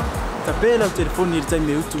 Nua tapela o telefone ni tai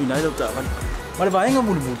me utu ina ilo ta vale. Male vaenga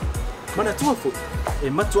mulu. Mana tua fo. E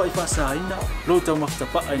matua I fasa ina lo ta mafta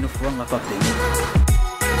pa ai no fuanga pa te.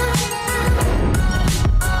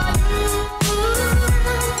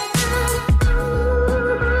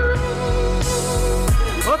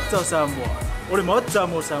 Ota Samoa. Ole mota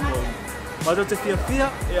mo Samoa. Mado te fia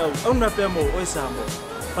e au na pe mo o Samoa.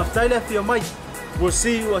 Maftaila fia mai. We'll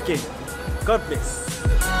see you again. God bless.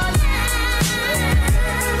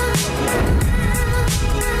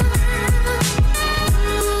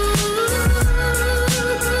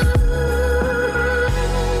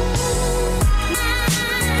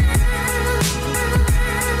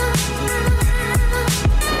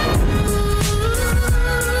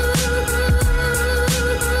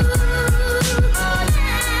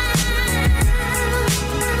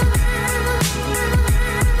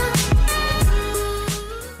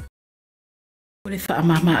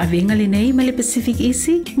 Mama avenga nei ma le Pacific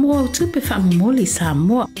Isi mo au tupe whaamumoli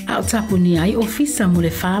Samoa au tapuni ai ofisa mo le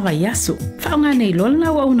whaawa yaso. Whaonga nei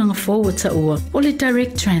lolna wa unanga forward ta ua o le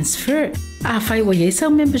direct transfer. A whai wa yesa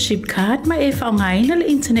membership card ma e whaonga ina le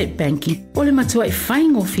internet banking o le matua I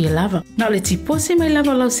whaingo fia lava. Na le tipose mai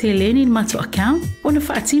lava lau se leni mato account o le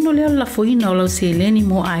whaatino leo la foina o lau se leni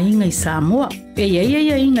mo a inga I Samoa. E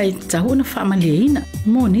ia inga I tahu na whaamalia ina.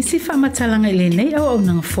 Mo nisi whaamatalanga I le nei au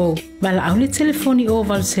unanga fo. Bala au le telefoni o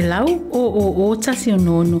valu se lau o tasi o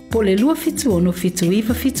nono po le lua fitu ono fitu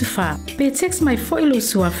iwa fitu wha. Pe text mai fo ilo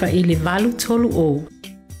suafa I le valu tolu o.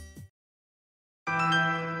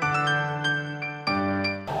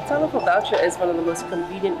 Tatou voucher is one of the most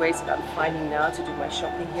convenient ways that I'm finding now to do my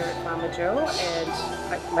shopping here at Farmer Joe,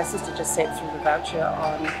 and my sister just sent through the voucher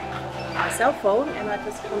on my cell phone, and I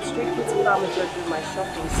just come straight to Farmer Joe to do my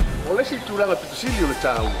shopping. Ole si tūlanga pitusili o le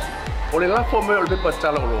tāu. Ole lafo me o le pepa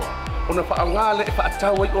tala o loa. Ona whaangale e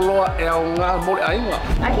whaatau o loa e au ngā mo le ainga.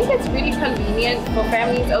 I think it's really convenient for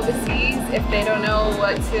families overseas if they don't know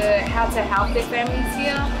how to help their families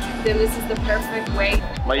here. Then this is the perfect way.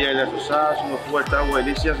 Mai ai le sa so fua tau e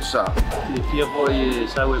lisia sa. Le fia foi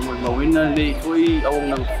sawe mo mawina le foi au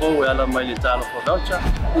nang fo ala mai le talo for voucher.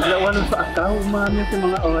 Ila wana whaakau ma me te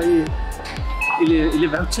mga oi. Ile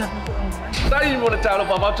voucher. Tai mo le talo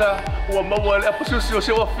voucher ua Maua le apasusi o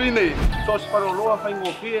se wa fine. So se paroloa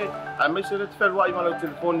whaingo fie. A Minisiter te wherua I mana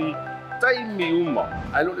telefoni tai mi uma.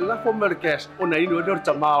 Ai lo le lafo merkes o nei no le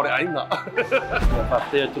tamao le ainga.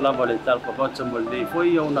 Whaatea tulava le talo for voucher mo le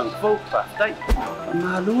foi au nang fo whaatai.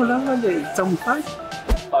 Ma lua langa le tampai.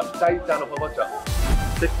 Tai talo voucher.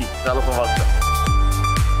 Teki talo voucher.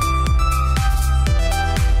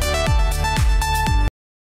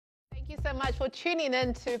 So much for tuning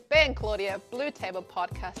in to Ben Claudia Blue Table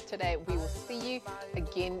Podcast today. We will see you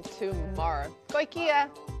again tomorrow. Koe kia!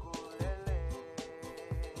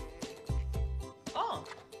 Oh,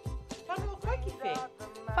 whanau koe ki whi.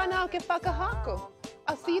 Whanau ke whakahako.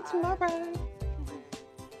 I'll see you tomorrow.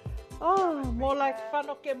 Oh, more like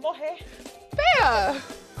whanau ke mohe. Fair!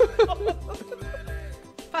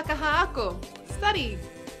 Whakahako. Study.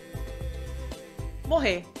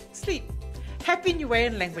 Mohe, sleep. Happy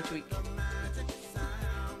Niuean Language Week.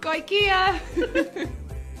 Koe kia!